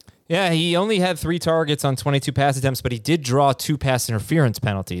 Yeah, he only had 3 targets on 22 pass attempts, but he did draw 2 pass interference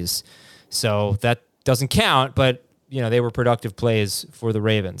penalties. So that doesn't count, but they were productive plays for the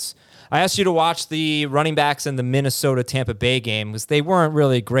Ravens. I asked you to watch the running backs in the Minnesota-Tampa Bay game because they weren't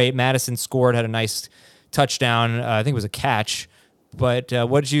really great. Madison scored, had a nice touchdown. I think it was a catch. But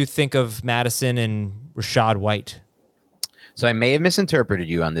what did you think of Madison and Rachaad White? So I may have misinterpreted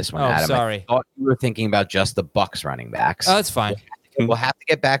you on this one, Adam. Sorry. I thought you were thinking about just the Bucs running backs. Oh, that's fine. We'll have to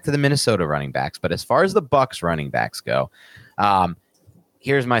get back to the Minnesota running backs. But as far as the Bucs running backs go,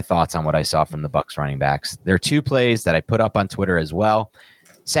 here's my thoughts on what I saw from the Bucs running backs. There are 2 plays that I put up on Twitter as well.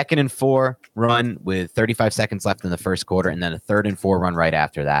 2nd and 4 run with 35 seconds left in the first quarter, and then a 3rd and 4 run right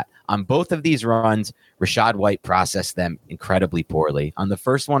after that. On both of these runs, Rachaad White processed them incredibly poorly. On the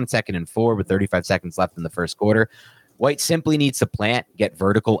first one, 2nd and 4 with 35 seconds left in the first quarter, White simply needs to plant, get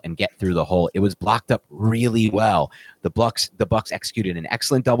vertical, and get through the hole. It was blocked up really well. The Bucs executed an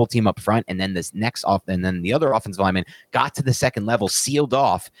excellent double team up front, and then the other offensive lineman got to the second level, sealed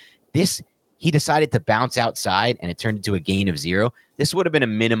off. He decided to bounce outside, and it turned into a gain of 0. This would have been a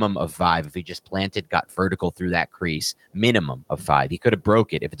minimum of 5 if he just planted, got vertical through that crease. Minimum of 5. He could have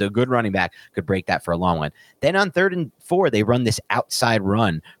broke it. If it's a good running back, could break that for a long one. Then on 3rd and 4, they run this outside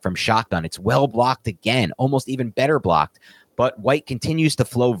run from shotgun. It's well blocked again, almost even better blocked. But White continues to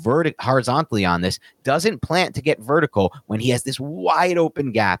flow horizontally on this, doesn't plant to get vertical when he has this wide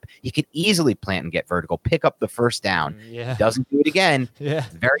open gap. He could easily plant and get vertical, pick up the first down. Yeah. Doesn't do it again. Yeah.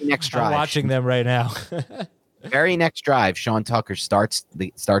 Very next drive. I'm watching them right now. Very next drive, Sean Tucker starts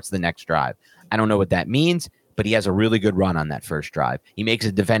the next drive. I don't know what that means, but he has a really good run on that first drive. He makes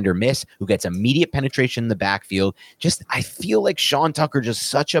a defender miss who gets immediate penetration in the backfield. I feel like Sean Tucker does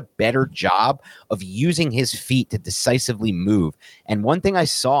such a better job of using his feet to decisively move. And one thing I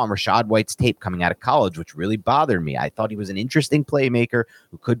saw on Rachaad White's tape coming out of college, which really bothered me, I thought he was an interesting playmaker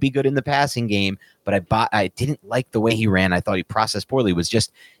who could be good in the passing game, but I didn't like the way he ran. I thought he processed poorly. It was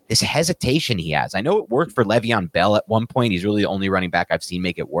just this hesitation he has. I know it worked for Le'Veon Bell at one point. He's really the only running back I've seen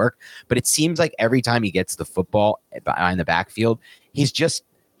make it work. But it seems like every time he gets the football in the backfield, he's just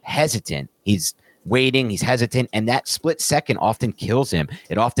hesitant. He's waiting. He's hesitant. And that split second often kills him.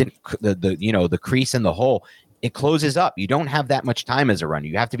 It often, the crease in the hole, it closes up. You don't have that much time as a runner.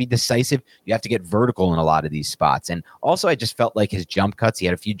 You have to be decisive. You have to get vertical in a lot of these spots. And also, I just felt like his jump cuts, he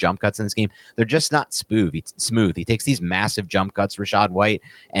had a few jump cuts in this game. They're just not smooth. He takes these massive jump cuts, Rachaad White,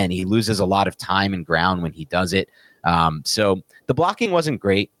 and he loses a lot of time and ground when he does it. So the blocking wasn't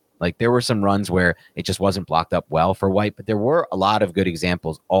great. Like there were some runs where it just wasn't blocked up well for White, but there were a lot of good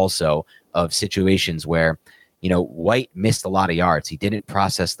examples also of situations where, White missed a lot of yards. He didn't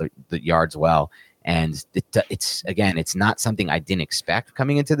process the yards well. And it's not something I didn't expect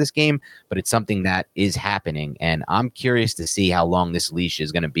coming into this game, but it's something that is happening. And I'm curious to see how long this leash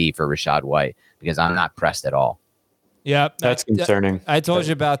is going to be for Rachaad White because I'm not pressed at all. Yeah, that's concerning. I told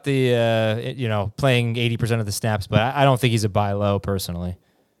you about the, playing 80% of the snaps, but I don't think he's a buy low personally.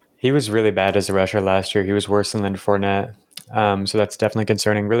 He was really bad as a rusher last year. He was worse than Leonard Fournette. So that's definitely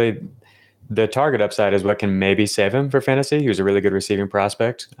concerning. Really, the target upside is what can maybe save him for fantasy. He was a really good receiving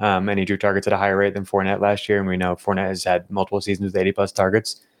prospect, and he drew targets at a higher rate than Fournette last year. And we know Fournette has had multiple seasons with 80-plus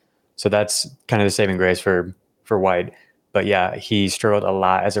targets. So that's kind of the saving grace for White. But yeah, he struggled a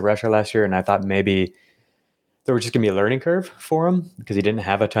lot as a rusher last year, and I thought maybe there was just going to be a learning curve for him because he didn't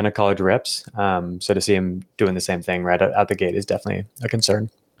have a ton of college reps. So to see him doing the same thing right out the gate is definitely a concern.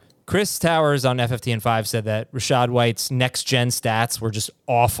 Chris Towers on FFTN5 said that Rachaad White's next-gen stats were just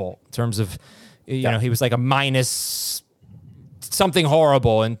awful in terms of, you know, he was like a minus something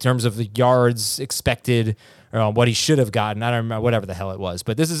horrible in terms of the yards expected, or what he should have gotten. I don't remember, whatever the hell it was.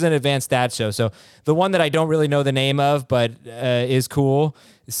 But this is an advanced stat show. So the one that I don't really know the name of, but is cool,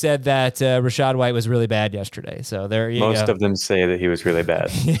 said that Rachaad White was really bad yesterday. So there you go. Most of them say that he was really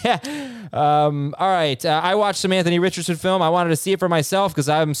bad. Yeah. All right. I watched some Anthony Richardson film. I wanted to see it for myself because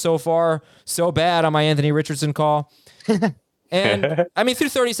I'm so far so bad on my Anthony Richardson call. And I mean, through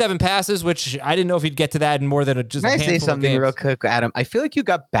 37 passes, which I didn't know if he'd get to that in more than just. Can a I say handful of something games. real quick, Adam? I feel like you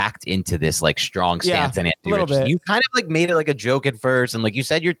got backed into this like strong stance in Anthony Richardson. You kind of like made it like a joke at first, and like you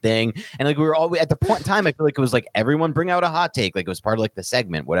said your thing, and like we were all at the point in time. I feel like it was like everyone bring out a hot take, like it was part of like the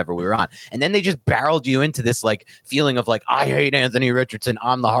segment, whatever we were on, and then they just barreled you into this like feeling of like I hate Anthony Richardson.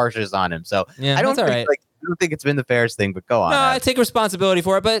 I'm the harshest on him. So Yeah, I don't that's all think, right. I don't think it's been the fairest thing, but go on. No, Adam. I take responsibility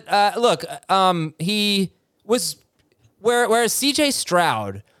for it. But look, he was whereas CJ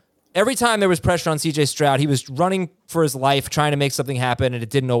Stroud, every time there was pressure on CJ Stroud, he was running for his life, trying to make something happen, and it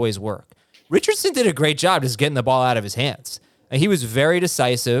didn't always work. Richardson did a great job just getting the ball out of his hands. And he was very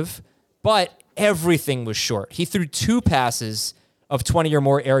decisive, but everything was short. He threw 2 passes of 20 or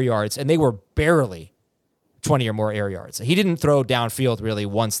more air yards, and they were barely 20 or more air yards. He didn't throw downfield really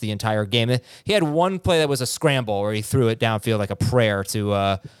once the entire game. He had one play that was a scramble where he threw it downfield like a prayer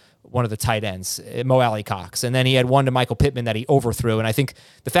to one of the tight ends, Mo Alley Cox. And then he had one to Michael Pittman that he overthrew. And I think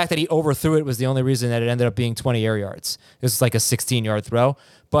the fact that he overthrew it was the only reason that it ended up being 20 air yards. It was like a 16-yard throw.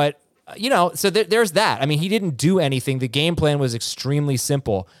 But, you know, so there's that. I mean, he didn't do anything. The game plan was extremely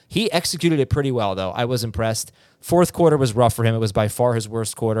simple. He executed it pretty well, though. I was impressed. Fourth quarter was rough for him. It was by far his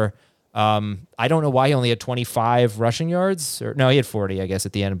worst quarter. I don't know why he only had 25 rushing yards. No, he had 40, I guess,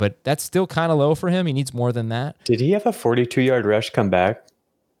 at the end. But that's still kind of low for him. He needs more than that. Did he have a 42-yard rush come back?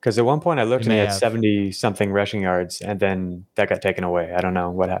 Because at one point I looked and he had have. 70-something rushing yards, and then that got taken away. I don't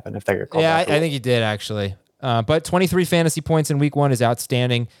know what happened. If that got called Yeah, back. I think he did, actually. But 23 fantasy points in week 1 is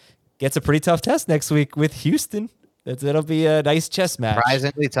outstanding. Gets a pretty tough test next week with Houston. It'll be a nice chess match.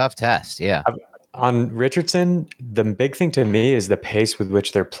 Surprisingly tough test. Yeah. On Richardson, the big thing to me is the pace with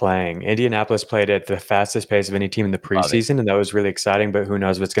which they're playing. Indianapolis played at the fastest pace of any team in the preseason, and that was really exciting, but who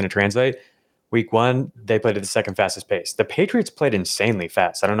knows what's going to translate. Week 1, they played at the second fastest pace. The Patriots played insanely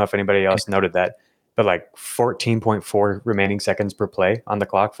fast. I don't know if anybody else noted that, but like 14.4 remaining seconds per play on the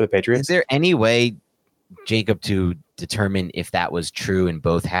clock for the Patriots. Is there any way, Jacob, to determine if that was true in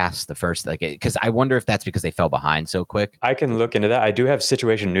both halves? The first, like, because I wonder if that's because they fell behind so quick. I can look into that. I do have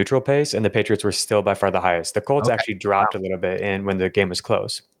situation neutral pace, and the Patriots were still by far the highest. The Colts actually dropped a little bit in when the game was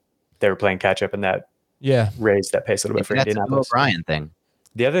close. They were playing catch up, and that raised that pace a little bit for That's Indianapolis. a O'Brien thing.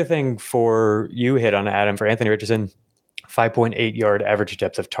 The other thing for you hit on, Adam, for Anthony Richardson, 5.8 yard average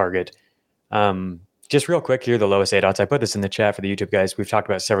depth of target. Just real quick here, the lowest ADOTs. I put this in the chat for the YouTube guys. We've talked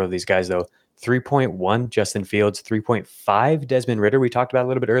about several of these guys, though. 3.1 Justin Fields, 3.5 Desmond Ridder. We talked about a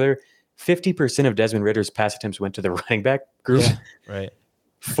little bit earlier. 50% of Desmond Ridder's pass attempts went to the running back group. Yeah, right.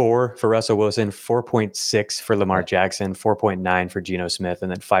 4 for Russell Wilson, 4.6 for Lamar Jackson, 4.9 for Geno Smith, and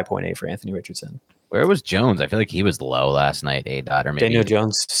then 5.8 for Anthony Richardson. Where was Jones? I feel like he was low last night. ADOT or maybe Daniel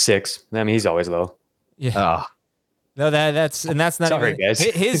Jones, 6. I mean, he's always low. Yeah. Oh, No, that's not Sorry, even, guys. He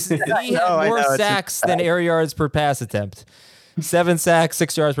had I more know, it's sacks than air yards per pass attempt. 7 sacks,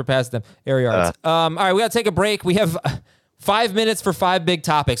 6 yards per pass attempt, air yards. All right, we got to take a break. We have 5 minutes for 5 big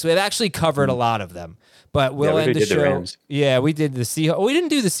topics. We've actually covered a lot of them, but we'll end the did show. the Rams. Yeah, we did the Seahawks. We didn't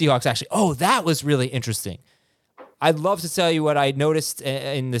do the Seahawks actually. Oh, that was really interesting. I'd love to tell you what I noticed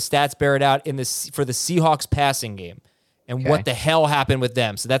in the stats bear it out for the Seahawks passing game and what the hell happened with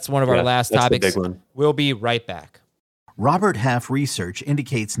them. So that's one of our last that's the topics. big one. We'll be right back. Robert Half research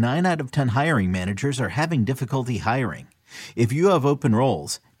indicates 9 out of 10 hiring managers are having difficulty hiring. If you have open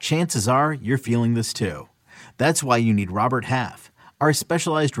roles, chances are you're feeling this too. That's why you need Robert Half. Our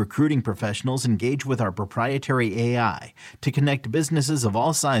specialized recruiting professionals engage with our proprietary AI to connect businesses of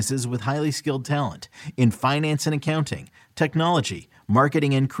all sizes with highly skilled talent in finance and accounting, technology,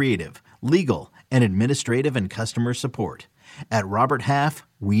 marketing and creative, legal, and administrative and customer support. At Robert Half,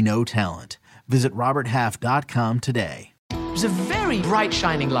 we know talent. Visit roberthalf.com today. It was a very bright,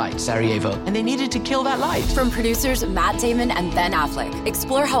 shining light, Sarajevo, and they needed to kill that light. From producers Matt Damon and Ben Affleck,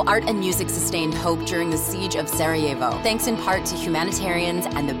 explore how art and music sustained hope during the siege of Sarajevo, thanks in part to humanitarians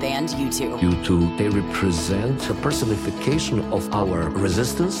and the band U2. U2, they represent a personification of our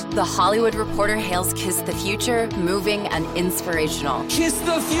resistance. The Hollywood Reporter hails Kiss the Future, moving and inspirational. Kiss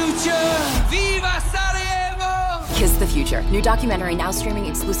the future! Viva Sarajevo! Kiss the Future, new documentary now streaming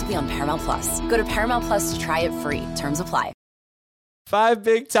exclusively on Paramount Plus. Go to Paramount Plus to try it free. Terms apply. 5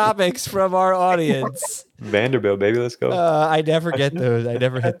 big topics from our audience. Vanderbilt, baby, let's go. I never get those. I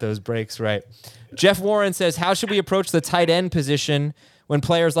never hit those breaks right. Jeff Warren says, how should we approach the tight end position when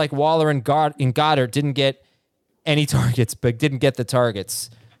players like Waller and Goddard didn't get any targets, but didn't get the targets?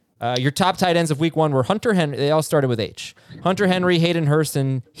 Your top tight ends of week 1 were Hunter Henry. They all started with H. Hunter Henry, Hayden Hurst,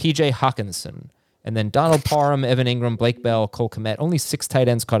 and TJ Hawkinson. And then Donald Parham, Evan Ingram, Blake Bell, Cole Kmet. Only 6 tight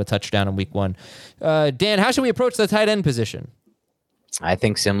ends caught a touchdown in week 1. Dan, how should we approach the tight end position? I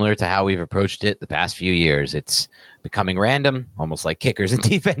think similar to how we've approached it the past few years. It's becoming random, almost like kickers and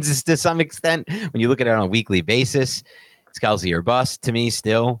defenses to some extent. When you look at it on a weekly basis, it's Kelsey or bust to me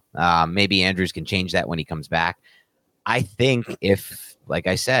still. Maybe Andrews can change that when he comes back. I think if, like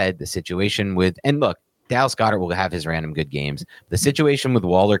I said, the situation with, and look, Dallas Goedert will have his random good games. The situation with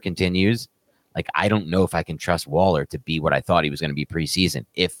Waller continues. Like, I don't know if I can trust Waller to be what I thought he was going to be preseason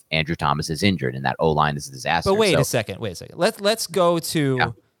if Andrew Thomas is injured and that O-line is a disaster. But wait a second. Let's go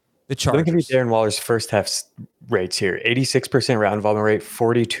to the Chargers. Let me give you Darren Waller's first half rates here. 86% route involvement rate,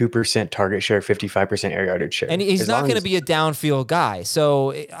 42% target share, 55% air yardage share. And he's not going to be a downfield guy.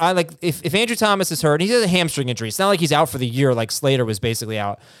 So I like if Andrew Thomas is hurt, he has a hamstring injury. It's not like he's out for the year like Slater was basically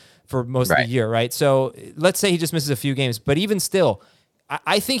out for most of the year, right? So let's say he just misses a few games. But even still,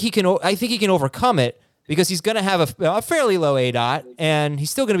 I think he can overcome it because he's going to have a fairly low ADOT, and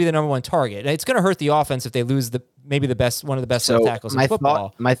he's still going to be the number 1 target. It's going to hurt the offense if they lose one of the best left tackles in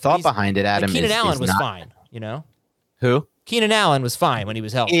football. My thought behind it, Adam, Keenan is Allen was not fine. You know who? Keenan Allen was fine when he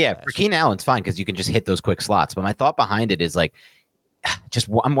was healthy. Yeah, for Keenan Allen's fine because you can just hit those quick slots. But my thought behind it is like,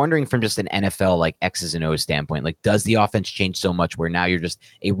 I'm wondering from just an NFL like X's and O's standpoint, like does the offense change so much where now you're just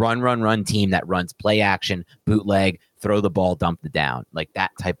a run team that runs play action, bootleg, throw the ball, dump the down, like that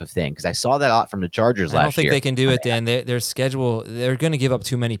type of thing? Because I saw that a lot from the Chargers last year. I don't think they can do it, Dan. Their schedule, they're going to give up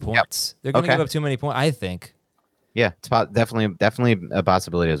too many points. They're going to give up too many points, I think. Yeah, it's definitely a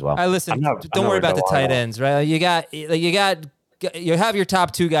possibility as well. Listen, don't worry about the tight ends, right? You have your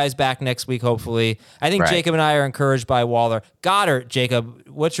top 2 guys back next week, hopefully. I think Jacob and I are encouraged by Waller. Goddard, Jacob,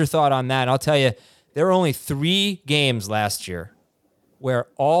 what's your thought on that? And I'll tell you, there were only 3 games last year where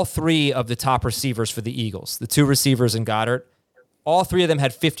all 3 of the top receivers for the Eagles, the 2 receivers and Goddard, all 3 of them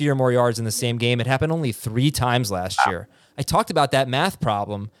had 50 or more yards in the same game. It happened only 3 times last year. I talked about that math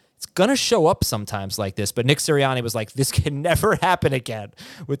problem. It's going to show up sometimes like this, but Nick Sirianni was like, this can never happen again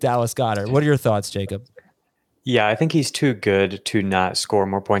with Dallas Goedert. What are your thoughts, Jacob? Yeah, I think he's too good to not score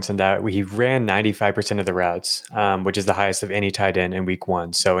more points than that. He ran 95% of the routes, which is the highest of any tight end in week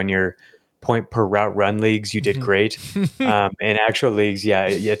 1. So in your point per route run leagues, you did great. In actual leagues,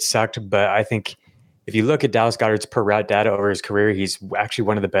 it sucked. But I think if you look at Dallas Goedert's per route data over his career, he's actually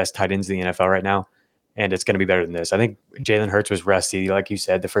one of the best tight ends in the NFL right now. And it's going to be better than this. I think Jalen Hurts was rusty. Like you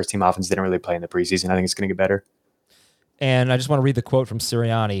said, the first team offense didn't really play in the preseason. I think it's going to get better. And I just want to read the quote from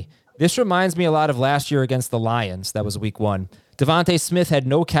Sirianni. This reminds me a lot of last year against the Lions. That was week 1. Devontae Smith had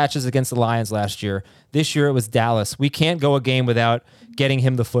no catches against the Lions last year. This year it was Dallas. We can't go a game without getting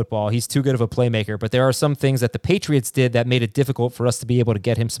him the football. He's too good of a playmaker, but there are some things that the Patriots did that made it difficult for us to be able to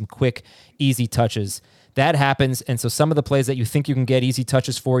get him some quick, easy touches. That happens, and so some of the plays that you think you can get easy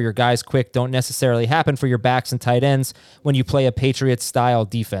touches for your guys quick don't necessarily happen for your backs and tight ends when you play a Patriots-style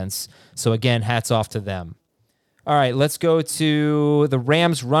defense. So again, hats off to them. All right, let's go to the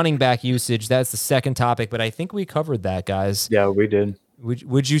Rams running back usage. That's the second topic, but I think we covered that, guys. Yeah, we did.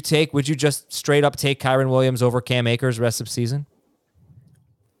 Would you just straight up take Kyren Williams over Cam Akers rest of season?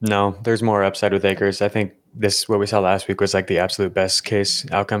 No, there's more upside with Akers. I think what we saw last week was like the absolute best case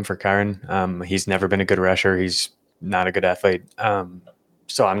outcome for Kyren. He's never been a good rusher. He's not a good athlete.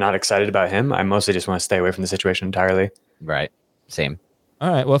 So I'm not excited about him. I mostly just want to stay away from the situation entirely. Right. Same.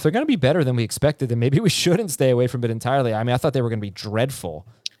 All right. Well, if they're going to be better than we expected, then maybe we shouldn't stay away from it entirely. I mean, I thought they were going to be dreadful.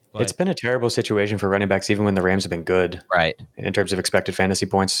 But it's been a terrible situation for running backs, even when the Rams have been good. Right. In terms of expected fantasy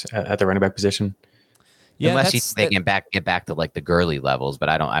points at the running back position. Yeah, unless they can get back to like the Gurley levels, but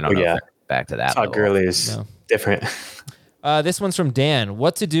I don't know if they're back to that. Gurley is different. This one's from Dan.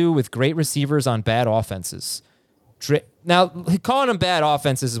 What to do with great receivers on bad offenses? Now, calling them bad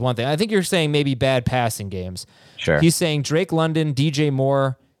offenses is one thing. I think you're saying maybe bad passing games. Sure. He's saying Drake London, DJ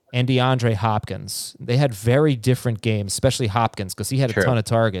Moore, and DeAndre Hopkins. They had very different games, especially Hopkins, because he had a ton of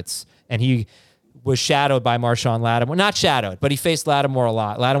targets, and he was shadowed by Marshawn Lattimore. Not shadowed, but he faced Lattimore a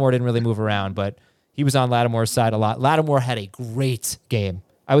lot. Lattimore didn't really move around, but he was on Lattimore's side a lot. Lattimore had a great game.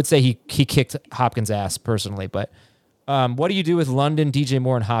 I would say he kicked Hopkins' ass personally, but what do you do with London, DJ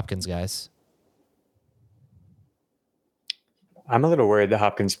Moore, and Hopkins, guys? I'm a little worried that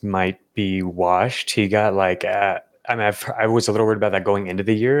Hopkins might be washed. He got I was a little worried about that going into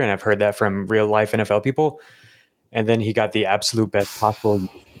the year, and I've heard that from real life NFL people. and then he got the absolute best possible.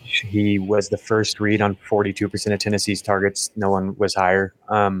 He was the first read on 42% of Tennessee's targets. No one was higher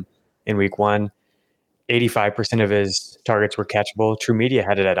in week 1. 85% of his targets were catchable. True Media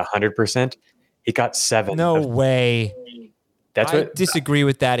had it at 100%. He got 7. No way. I disagree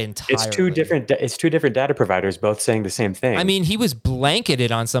with that entirely. It's two different data providers both saying the same thing. I mean, he was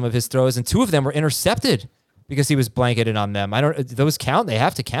blanketed on some of his throws, and 2 of them were intercepted because he was blanketed on them. Those count. They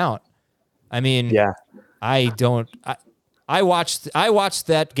have to count. I mean, yeah. I watched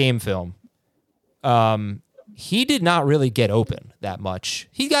that game film. He did not really get open that much.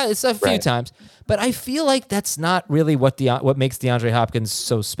 He got it a few times, but I feel like that's not really what makes DeAndre Hopkins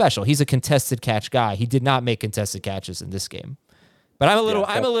so special. He's a contested catch guy. He did not make contested catches in this game. But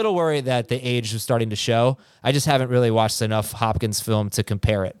I'm a little worried that the age is starting to show. I just haven't really watched enough Hopkins film to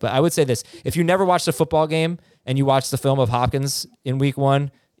compare it. But I would say this: if you never watched a football game and you watched the film of Hopkins in week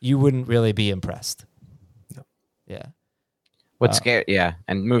 1, you wouldn't really be impressed. No. Yeah.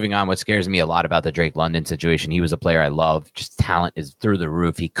 And moving on, what scares me a lot about the Drake London situation, he was a player I love. Just talent is through the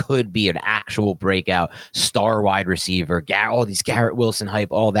roof. He could be an actual breakout star wide receiver, all these Garrett Wilson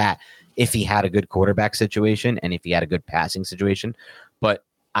hype, all that, if he had a good quarterback situation and if he had a good passing situation. But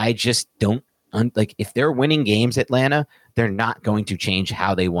I just don't if they're winning games, Atlanta, they're not going to change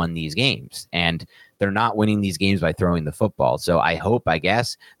how they won these games. And they're not winning these games by throwing the football. So I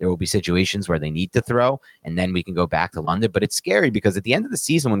guess, there will be situations where they need to throw, and then we can go back to London. But it's scary because at the end of the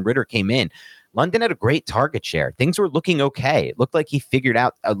season, when Ritter came in, London had a great target share. Things were looking okay. It looked like he figured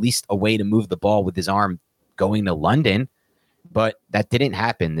out at least a way to move the ball with his arm going to London. But that didn't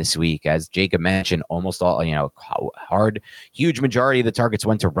happen this week. As Jacob mentioned, almost all, huge majority of the targets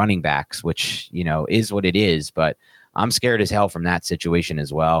went to running backs, which, is what it is. But I'm scared as hell from that situation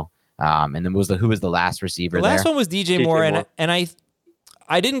as well. And then who was the last receiver there? The last one was DJ Moore, and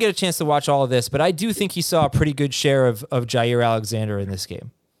I didn't get a chance to watch all of this, but I do think he saw a pretty good share of Jair Alexander in this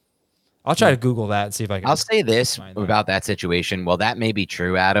game. I'll try to Google that and see if I can. I'll say this about that situation. Well, that may be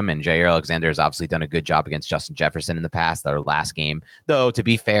true, Adam, and Jair Alexander has obviously done a good job against Justin Jefferson in the past, their last game. Though, to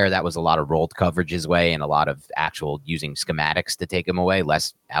be fair, that was a lot of rolled coverage his way and a lot of actual using schematics to take him away,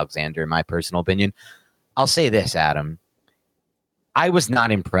 less Alexander, in my personal opinion. I'll say this, Adam. I was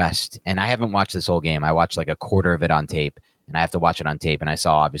not impressed, and I haven't watched this whole game. I watched like a quarter of it on tape, and I have to watch it on tape, and I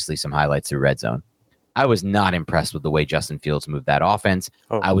saw obviously some highlights through Red Zone. I was not impressed with the way Justin Fields moved that offense.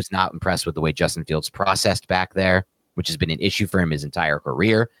 I was not impressed with the way Justin Fields processed back there, which has been an issue for him his entire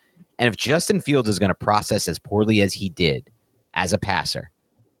career. And if Justin Fields is going to process as poorly as he did as a passer,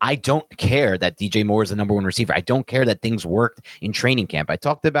 I don't care that DJ Moore is the number 1 receiver. I don't care that things worked in training camp. I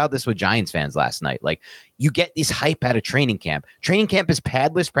talked about this with Giants fans last night. Like, you get this hype out of training camp. Training camp is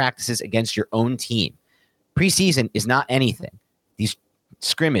padless practices against your own team. Preseason is not anything. These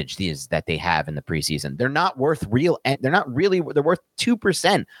scrimmages that they have in the preseason, they're not worth they're worth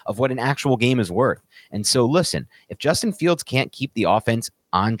 2% of what an actual game is worth. And so listen, if Justin Fields can't keep the offense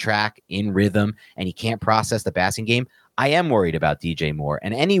on track, in rhythm, and he can't process the passing game, I am worried about DJ Moore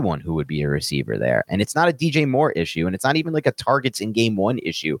and anyone who would be a receiver there. And it's not a DJ Moore issue, and it's not even like a targets in game 1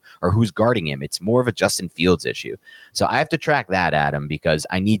 issue or who's guarding him. It's more of a Justin Fields issue. So I have to track that, Adam, because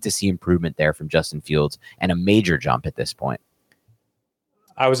I need to see improvement there from Justin Fields and a major jump at this point.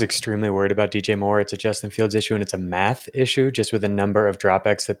 I was extremely worried about DJ Moore. It's a Justin Fields issue, and it's a math issue just with the number of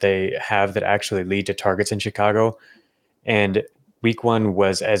dropbacks that they have that actually lead to targets in Chicago. And week 1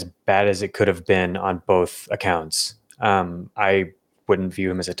 was as bad as it could have been on both accounts. I wouldn't view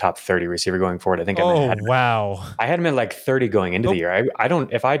him as a top 30 receiver going forward. I think I had him at like 30 going into the year. I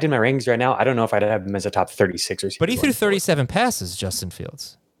don't, if I did my rankings right now, I don't know if I'd have him as a top 36 receiver. But he threw 37 passes, Justin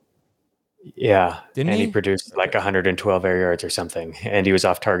Fields. Yeah. He produced like 112 air yards or something. And he was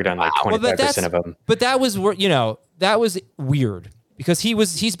off target on like 25% of them. But that was, that was weird because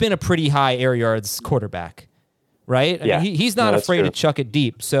he's been a pretty high air yards quarterback, right? Yeah. I mean, he's not afraid to chuck it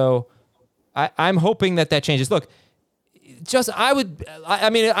deep. So I'm hoping that changes. Look, I would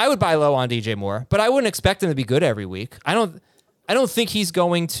buy low on DJ Moore, but I wouldn't expect him to be good every week. I don't think he's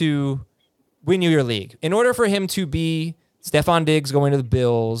going to win you your league. In order for him to be Stephon Diggs going to the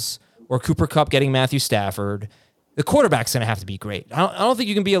Bills or Cooper Kupp getting Matthew Stafford, the quarterback's going to have to be great. I don't think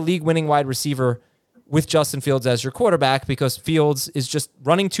you can be a league-winning wide receiver with Justin Fields as your quarterback because Fields is just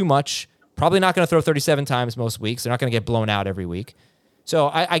running too much, probably not going to throw 37 times most weeks. They're not going to get blown out every week.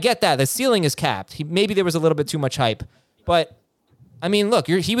 So I get that. The ceiling is capped. Maybe there was a little bit too much hype. But, I mean, look,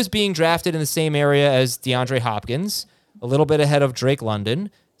 he was being drafted in the same area as DeAndre Hopkins, a little bit ahead of Drake London,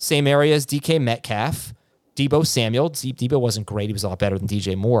 same area as DK Metcalf, Deebo Samuel. Deebo wasn't great. He was a lot better than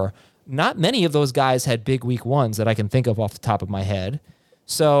DJ Moore. Not many of those guys had big week 1s that I can think of off the top of my head.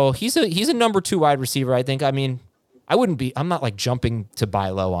 So he's a number 2 wide receiver, I think. I mean, I'm not like jumping to buy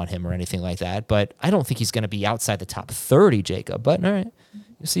low on him or anything like that, but I don't think he's going to be outside the top 30, Jacob. But all right,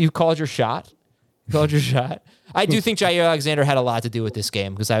 you see, you called your shot. I do think Jair Alexander had a lot to do with this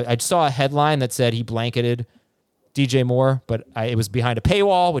game because I saw a headline that said he blanketed DJ Moore, but it was behind a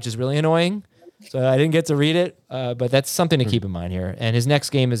paywall, which is really annoying. So I didn't get to read it, but that's something to keep in mind here. And his next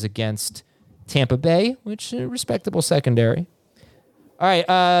game is against Tampa Bay, which is a respectable secondary. All right,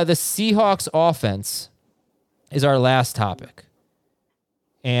 the Seahawks offense is our last topic.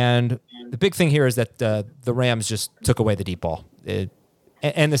 And the big thing here is that the Rams just took away the deep ball.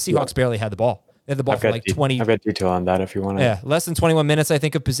 And the Seahawks barely had the ball. They had the ball for like 20. I've got detail on that if you want to. Yeah, less than 21 minutes, I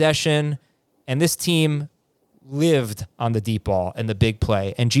think, of possession. And this team lived on the deep ball and the big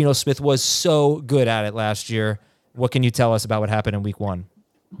play. And Geno Smith was so good at it last year. What can you tell us about what happened in week 1?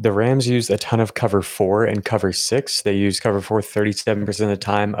 The Rams used a ton of cover 4 and cover 6. They used cover 4 37% of the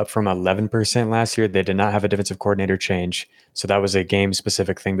time, up from 11% last year. They did not have a defensive coordinator change. So that was a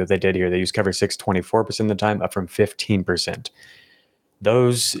game-specific thing that they did here. They used cover 6 24% of the time, up from 15%.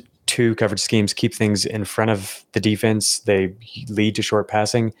 Those two coverage schemes keep things in front of the defense. They lead to short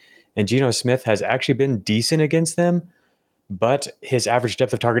passing. And Geno Smith has actually been decent against them, but his average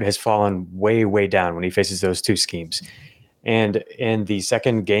depth of target has fallen way, way down when he faces those two schemes. And in the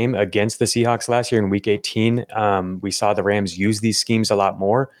second game against the Seahawks last year in Week 18, we saw the Rams use these schemes a lot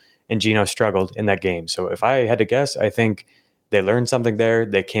more, and Geno struggled in that game. So if I had to guess, I think they learned something there.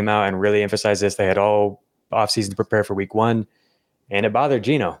 They came out and really emphasized this. They had all offseason to prepare for Week 1, and it bothered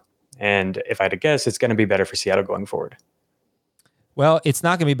Geno. And if I had to guess, it's going to be better for Seattle going forward. Well, it's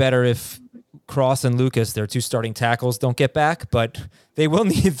not going to be better if Cross and Lucas, their 2 starting tackles, don't get back, but they will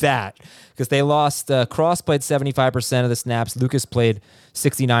need that because they lost. Cross played 75% of the snaps. Lucas played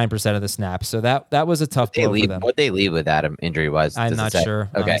 69% of the snaps. So that was a tough blow for them. What they leave with Adam injury-wise? I'm not sure,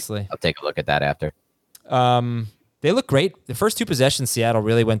 okay, honestly. I'll take a look at that after. They look great. The first 2 possessions, Seattle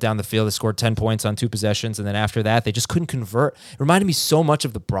really went down the field. They scored 10 points on 2 possessions, and then after that, they just couldn't convert. It reminded me so much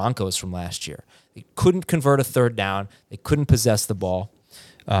of the Broncos from last year. They couldn't convert a third down. They couldn't possess the ball.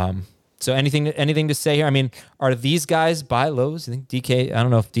 So anything to say here? I mean, are these guys buy lows? I think DK, I don't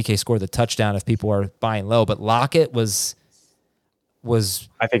know if DK scored the touchdown if people are buying low, but Lockett was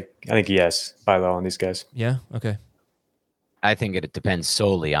I think yes, buy low on these guys. Yeah, okay. I think it depends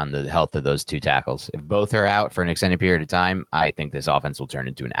solely on the health of those 2 tackles. If both are out for an extended period of time, I think this offense will turn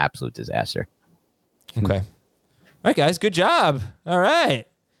into an absolute disaster. Okay. All right, guys, good job. All right.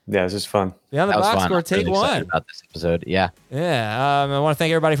 Yeah, this is fun. Beyond the Box Score, take really 1 about this episode. Yeah. I want to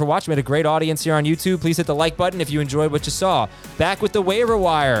thank everybody for watching. We had a great audience here on YouTube. Please hit the like button if you enjoyed what you saw. Back with the Waiver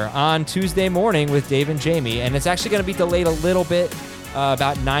Wire on Tuesday morning with Dave and Jamie, and it's actually going to be delayed a little bit,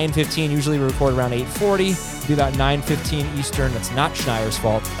 about 9:15. Usually we record around 8:40. It'll be about 9:15 Eastern. That's not Schneier's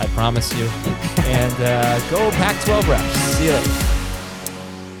fault, I promise you. And go Pac-12 refs. See you later.